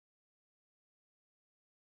 grandchildren.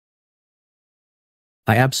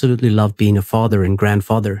 I absolutely love being a father and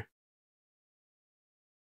grandfather.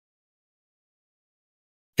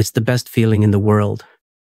 It's the best feeling in the world.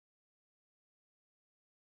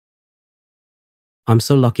 I'm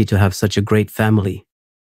so lucky to have such a great family.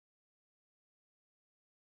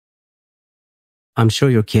 I'm sure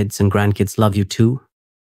your kids and grandkids love you too.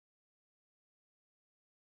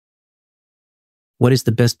 What is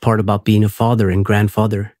the best part about being a father and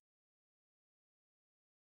grandfather?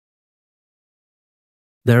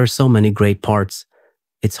 There are so many great parts,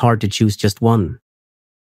 it's hard to choose just one.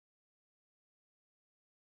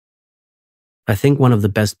 I think one of the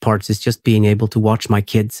best parts is just being able to watch my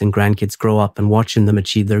kids and grandkids grow up and watching them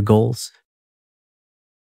achieve their goals.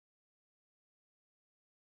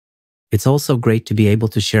 It's also great to be able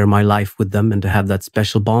to share my life with them and to have that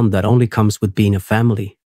special bond that only comes with being a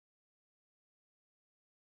family.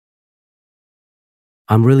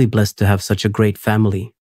 I'm really blessed to have such a great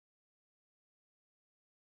family.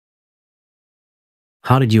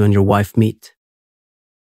 How did you and your wife meet?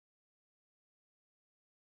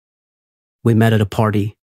 We met at a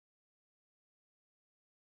party.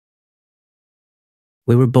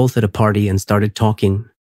 We were both at a party and started talking.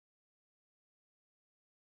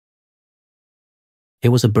 It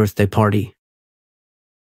was a birthday party.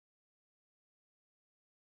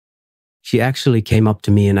 She actually came up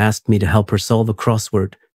to me and asked me to help her solve a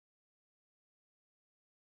crossword.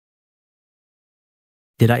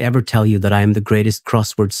 Did I ever tell you that I am the greatest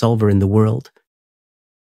crossword solver in the world?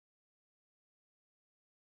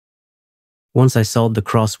 Once I solved the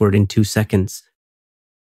crossword in 2 seconds.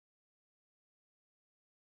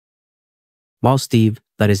 Wow, Steve,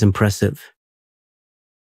 that is impressive.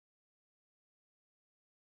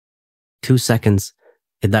 2 seconds,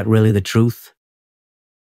 is that really the truth?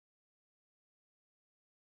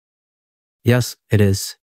 Yes, it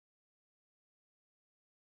is.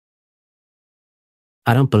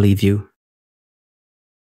 I don't believe you.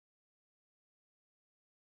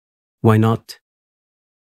 Why not?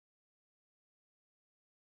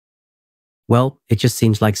 Well, it just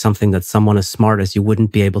seems like something that someone as smart as you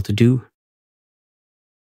wouldn't be able to do.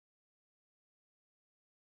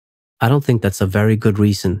 I don't think that's a very good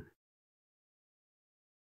reason.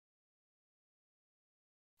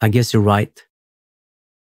 I guess you're right.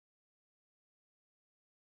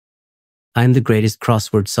 I am the greatest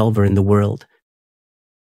crossword solver in the world.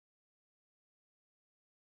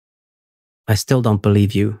 I still don't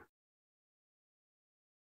believe you.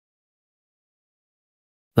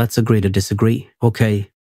 Let's agree to disagree, okay?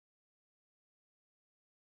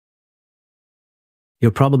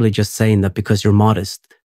 You're probably just saying that because you're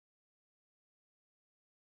modest.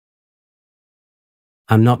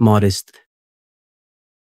 I'm not modest.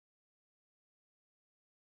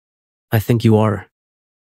 I think you are.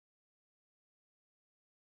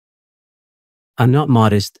 I'm not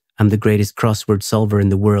modest. I'm the greatest crossword solver in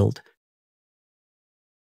the world.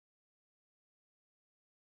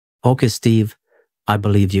 Okay, Steve, I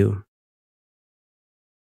believe you.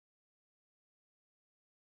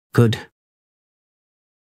 Good.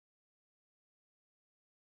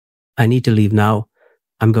 I need to leave now.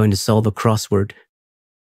 I'm going to solve a crossword.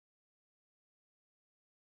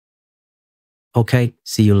 Okay,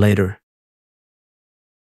 see you later.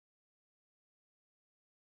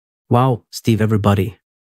 Wow, Steve, everybody.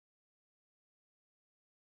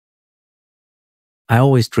 I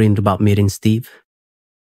always dreamed about meeting Steve.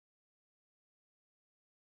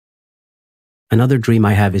 Another dream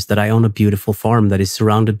I have is that I own a beautiful farm that is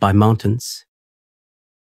surrounded by mountains.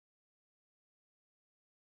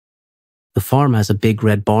 The farm has a big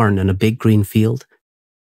red barn and a big green field.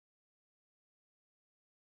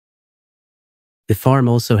 The farm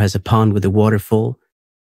also has a pond with a waterfall.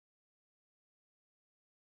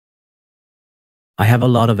 I have a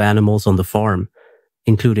lot of animals on the farm,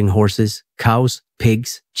 including horses, cows,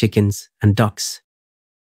 pigs, chickens, and ducks.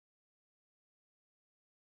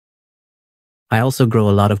 I also grow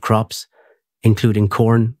a lot of crops, including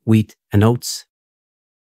corn, wheat, and oats.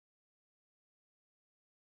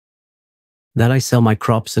 Then I sell my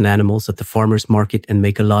crops and animals at the farmer's market and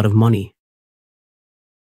make a lot of money.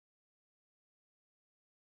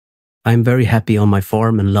 I am very happy on my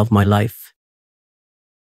farm and love my life.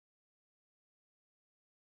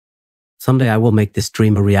 Someday I will make this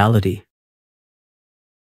dream a reality.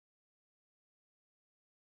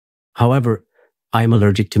 However, I am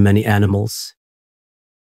allergic to many animals.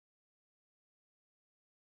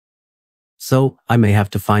 So I may have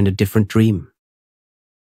to find a different dream.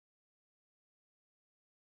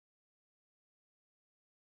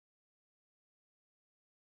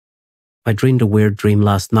 I dreamed a weird dream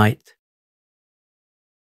last night.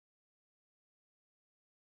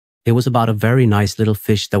 It was about a very nice little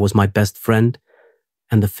fish that was my best friend,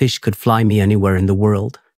 and the fish could fly me anywhere in the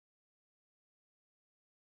world.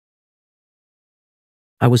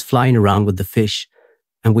 I was flying around with the fish,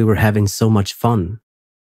 and we were having so much fun.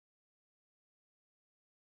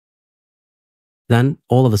 Then,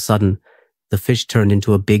 all of a sudden, the fish turned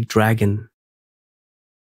into a big dragon.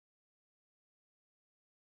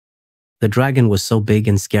 The dragon was so big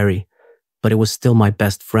and scary, but it was still my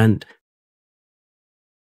best friend.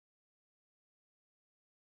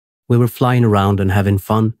 We were flying around and having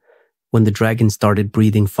fun when the dragon started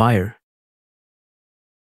breathing fire.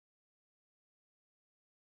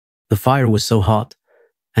 The fire was so hot,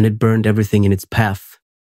 and it burned everything in its path.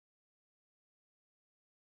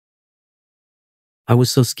 I was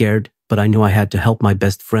so scared, but I knew I had to help my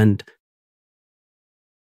best friend.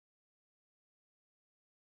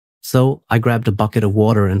 So I grabbed a bucket of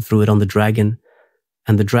water and threw it on the dragon,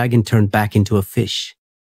 and the dragon turned back into a fish.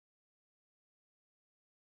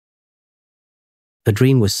 The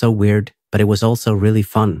dream was so weird, but it was also really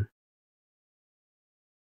fun.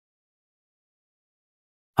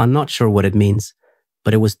 I'm not sure what it means,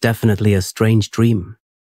 but it was definitely a strange dream.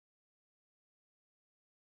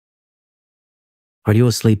 Are you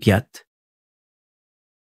asleep yet?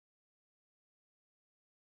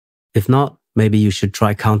 If not, maybe you should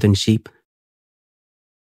try counting sheep.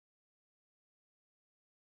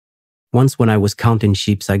 Once when I was counting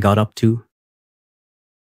sheep, I got up to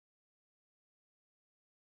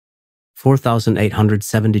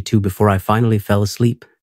 4,872 before I finally fell asleep.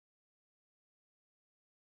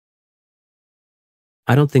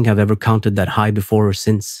 I don't think I've ever counted that high before or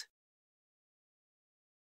since.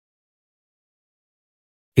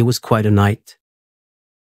 It was quite a night.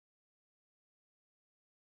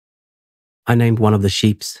 I named one of the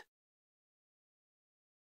sheeps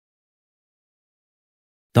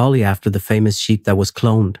Dolly, after the famous sheep that was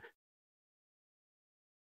cloned.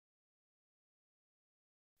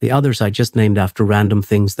 The others I just named after random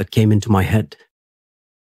things that came into my head.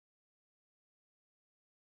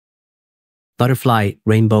 Butterfly,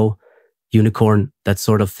 rainbow, unicorn, that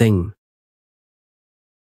sort of thing.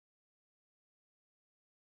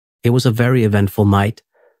 It was a very eventful night,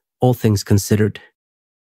 all things considered.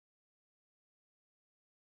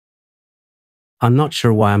 I'm not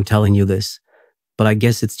sure why I'm telling you this, but I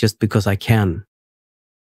guess it's just because I can.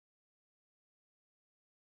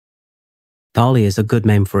 Dolly is a good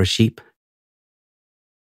name for a sheep.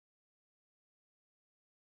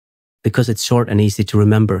 Because it's short and easy to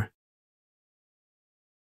remember.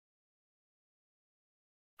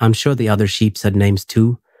 I'm sure the other sheeps had names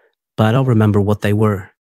too, but I don't remember what they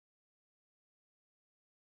were.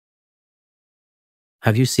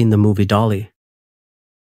 Have you seen the movie Dolly?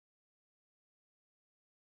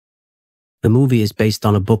 The movie is based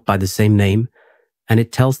on a book by the same name, and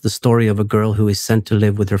it tells the story of a girl who is sent to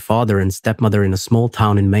live with her father and stepmother in a small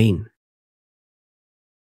town in Maine.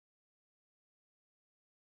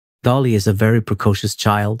 Dolly is a very precocious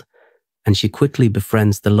child, and she quickly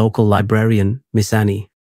befriends the local librarian, Miss Annie.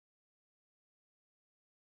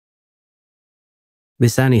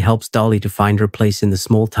 Miss Annie helps Dolly to find her place in the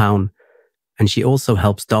small town, and she also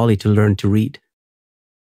helps Dolly to learn to read.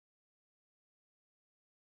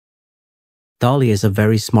 Dolly is a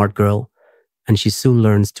very smart girl, and she soon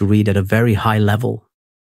learns to read at a very high level.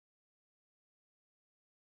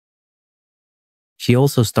 She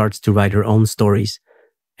also starts to write her own stories,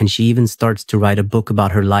 and she even starts to write a book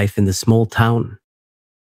about her life in the small town.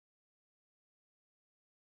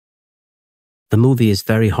 The movie is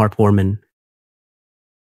very heartwarming.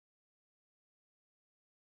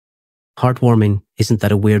 Heartwarming, isn't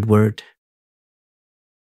that a weird word?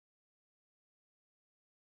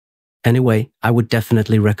 Anyway, I would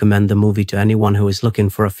definitely recommend the movie to anyone who is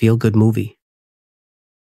looking for a feel-good movie.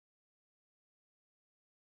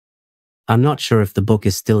 I'm not sure if the book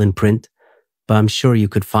is still in print, but I'm sure you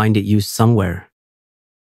could find it used somewhere.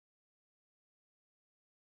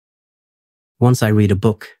 Once I read a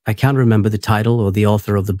book, I can't remember the title or the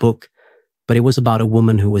author of the book, but it was about a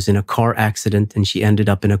woman who was in a car accident and she ended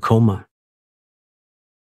up in a coma.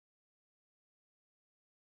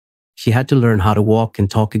 She had to learn how to walk and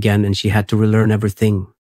talk again, and she had to relearn everything.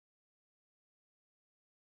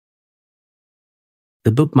 The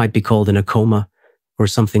book might be called In a Coma or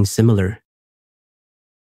something similar.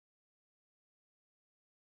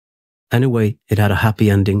 Anyway, it had a happy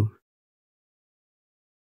ending.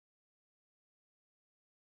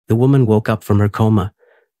 The woman woke up from her coma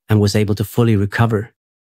and was able to fully recover.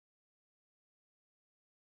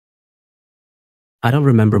 I don't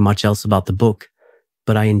remember much else about the book,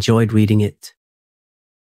 but I enjoyed reading it.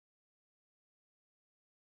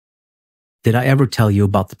 Did I ever tell you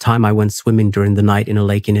about the time I went swimming during the night in a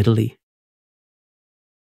lake in Italy?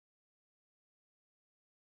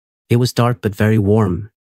 It was dark but very warm.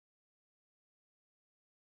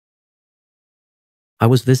 I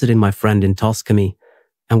was visiting my friend in Tuscany,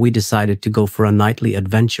 and we decided to go for a nightly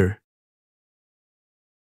adventure.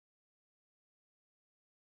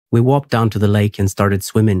 We walked down to the lake and started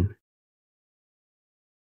swimming.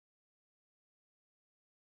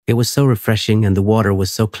 It was so refreshing and the water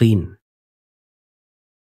was so clean.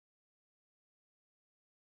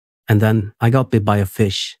 And then I got bit by a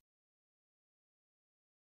fish.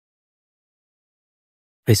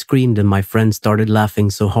 I screamed and my friend started laughing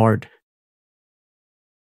so hard.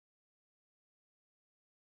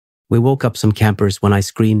 We woke up some campers when I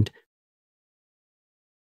screamed.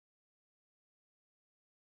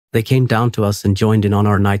 They came down to us and joined in on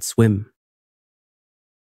our night swim.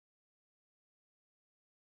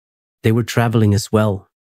 They were traveling as well.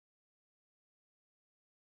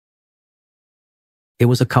 It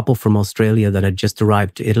was a couple from Australia that had just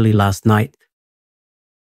arrived to Italy last night.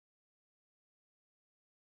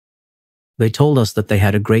 They told us that they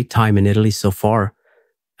had a great time in Italy so far,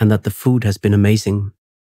 and that the food has been amazing.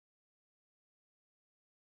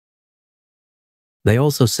 They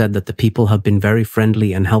also said that the people have been very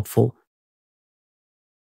friendly and helpful.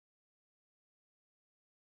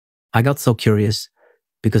 I got so curious,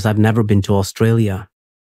 because I've never been to Australia.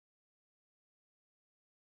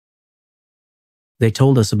 They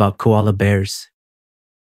told us about koala bears.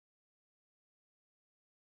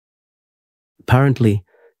 Apparently,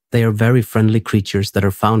 they are very friendly creatures that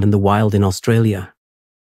are found in the wild in Australia.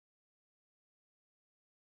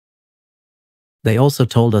 They also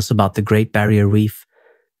told us about the Great Barrier Reef,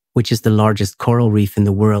 which is the largest coral reef in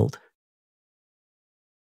the world.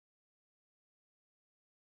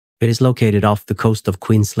 It is located off the coast of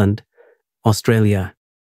Queensland, Australia.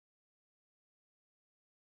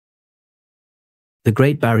 The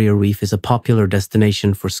Great Barrier Reef is a popular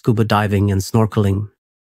destination for scuba diving and snorkeling.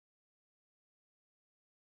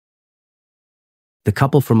 The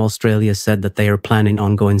couple from Australia said that they are planning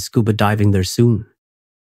on going scuba diving there soon.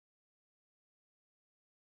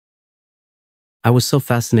 I was so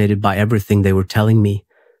fascinated by everything they were telling me,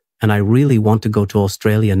 and I really want to go to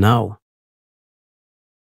Australia now.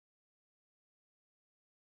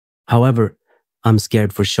 However, I'm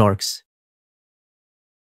scared for sharks.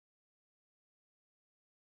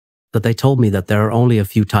 But they told me that there are only a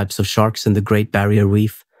few types of sharks in the Great Barrier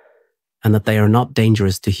Reef, and that they are not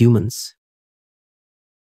dangerous to humans.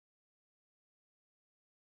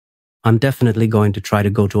 I'm definitely going to try to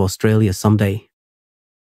go to Australia someday.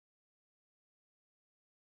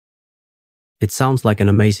 It sounds like an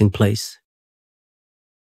amazing place.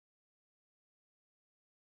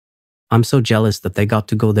 I'm so jealous that they got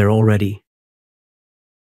to go there already.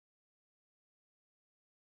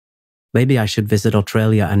 Maybe I should visit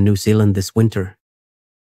Australia and New Zealand this winter.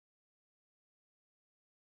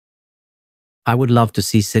 I would love to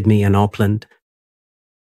see Sydney and Auckland.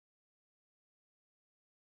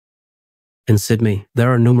 In Sydney,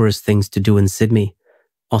 there are numerous things to do in Sydney,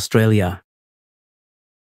 Australia.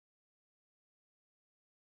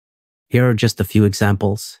 Here are just a few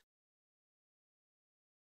examples.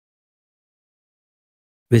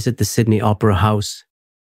 Visit the Sydney Opera House.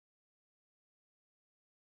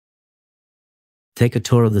 Take a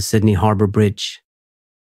tour of the Sydney Harbour Bridge.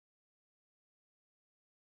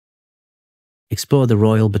 Explore the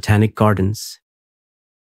Royal Botanic Gardens.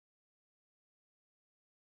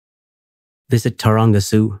 Visit Taronga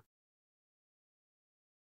Zoo.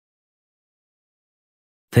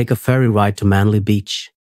 Take a ferry ride to Manly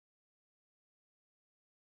Beach.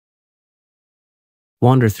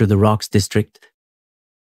 Wander through the Rocks District.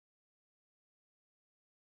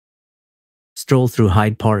 Stroll through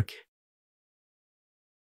Hyde Park.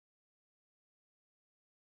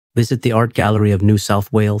 Visit the Art Gallery of New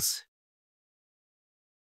South Wales.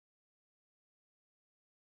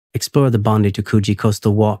 Explore the Bondi to Coogee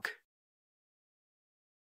Coastal Walk.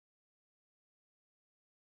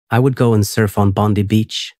 I would go and surf on Bondi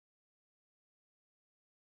Beach.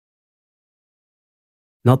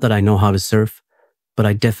 Not that I know how to surf, but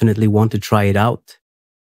I definitely want to try it out.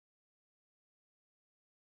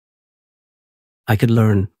 I could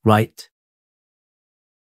learn, right?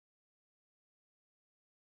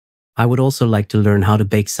 I would also like to learn how to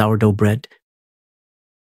bake sourdough bread.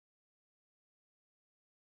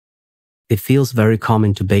 It feels very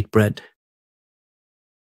common to bake bread.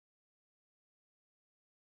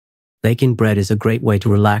 Baking bread is a great way to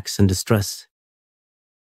relax and distress.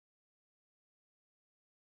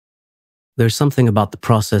 There's something about the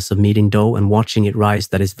process of kneading dough and watching it rise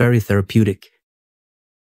that is very therapeutic.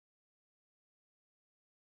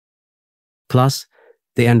 Plus,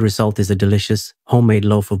 the end result is a delicious, homemade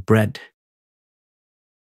loaf of bread.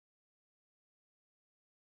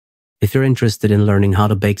 If you're interested in learning how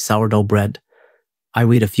to bake sourdough bread, I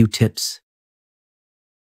read a few tips.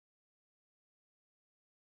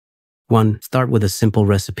 1. Start with a simple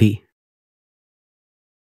recipe.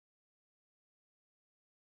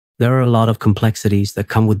 There are a lot of complexities that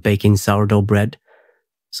come with baking sourdough bread,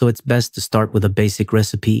 so it's best to start with a basic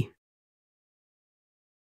recipe.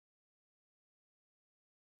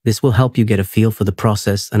 This will help you get a feel for the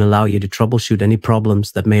process and allow you to troubleshoot any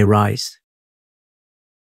problems that may arise.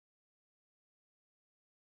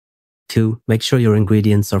 2. Make sure your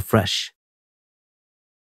ingredients are fresh.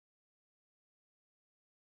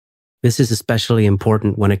 This is especially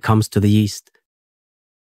important when it comes to the yeast.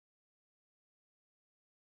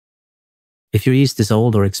 If your yeast is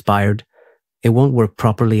old or expired, it won't work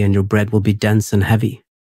properly and your bread will be dense and heavy.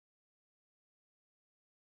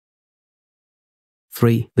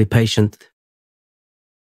 3. Be patient.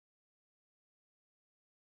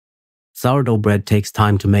 Sourdough bread takes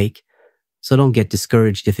time to make, so don't get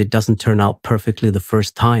discouraged if it doesn't turn out perfectly the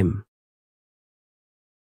first time.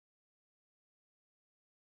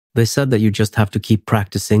 They said that you just have to keep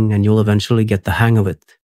practicing and you'll eventually get the hang of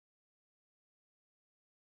it.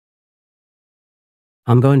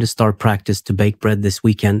 I'm going to start practice to bake bread this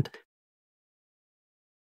weekend.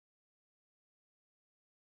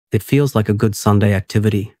 It feels like a good Sunday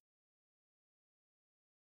activity.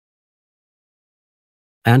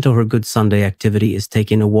 Anto, her good Sunday activity is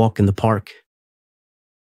taking a walk in the park.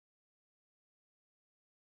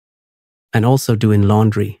 And also doing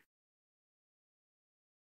laundry.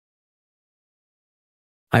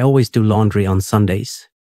 I always do laundry on Sundays.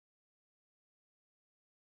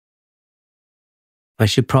 I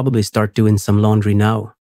should probably start doing some laundry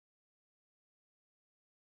now.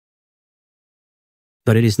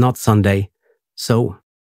 But it is not Sunday, so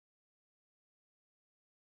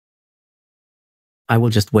I will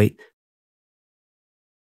just wait.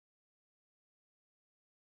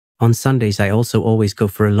 On Sundays, I also always go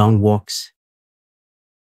for long walks.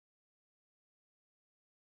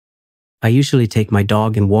 I usually take my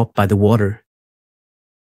dog and walk by the water.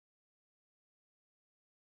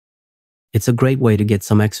 It's a great way to get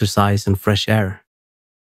some exercise and fresh air.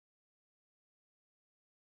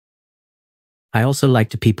 I also like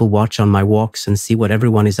to people watch on my walks and see what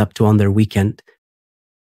everyone is up to on their weekend.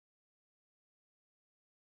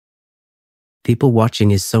 People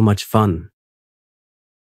watching is so much fun.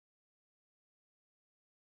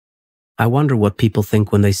 I wonder what people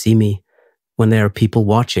think when they see me, when there are people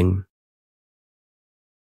watching.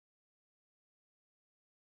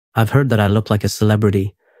 I've heard that I look like a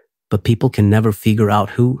celebrity, but people can never figure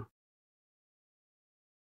out who.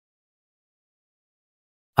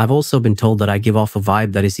 I've also been told that I give off a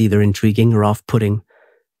vibe that is either intriguing or off-putting,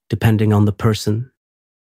 depending on the person.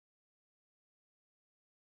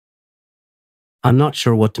 I'm not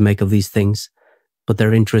sure what to make of these things, but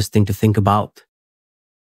they're interesting to think about.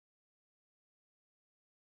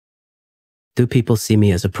 Do people see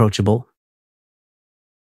me as approachable?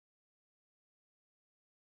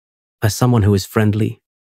 as someone who is friendly,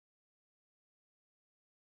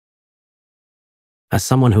 as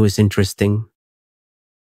someone who is interesting.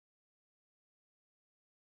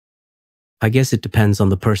 I guess it depends on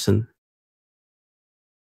the person.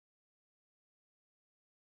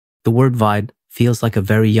 The word vibe feels like a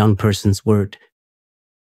very young person's word.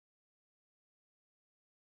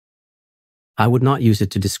 I would not use it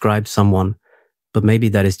to describe someone, but maybe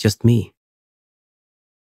that is just me.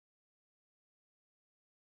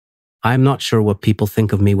 I am not sure what people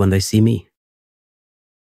think of me when they see me.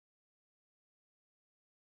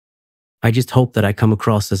 I just hope that I come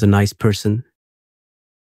across as a nice person.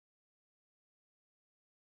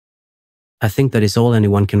 I think that is all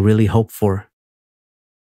anyone can really hope for.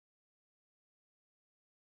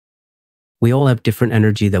 We all have different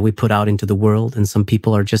energy that we put out into the world, and some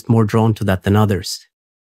people are just more drawn to that than others.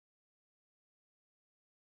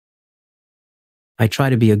 I try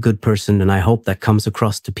to be a good person, and I hope that comes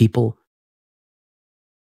across to people.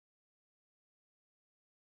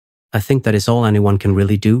 I think that is all anyone can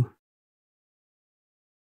really do.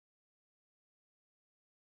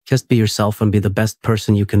 Just be yourself and be the best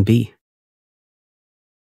person you can be.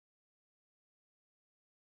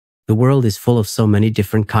 The world is full of so many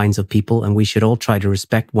different kinds of people, and we should all try to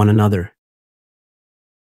respect one another.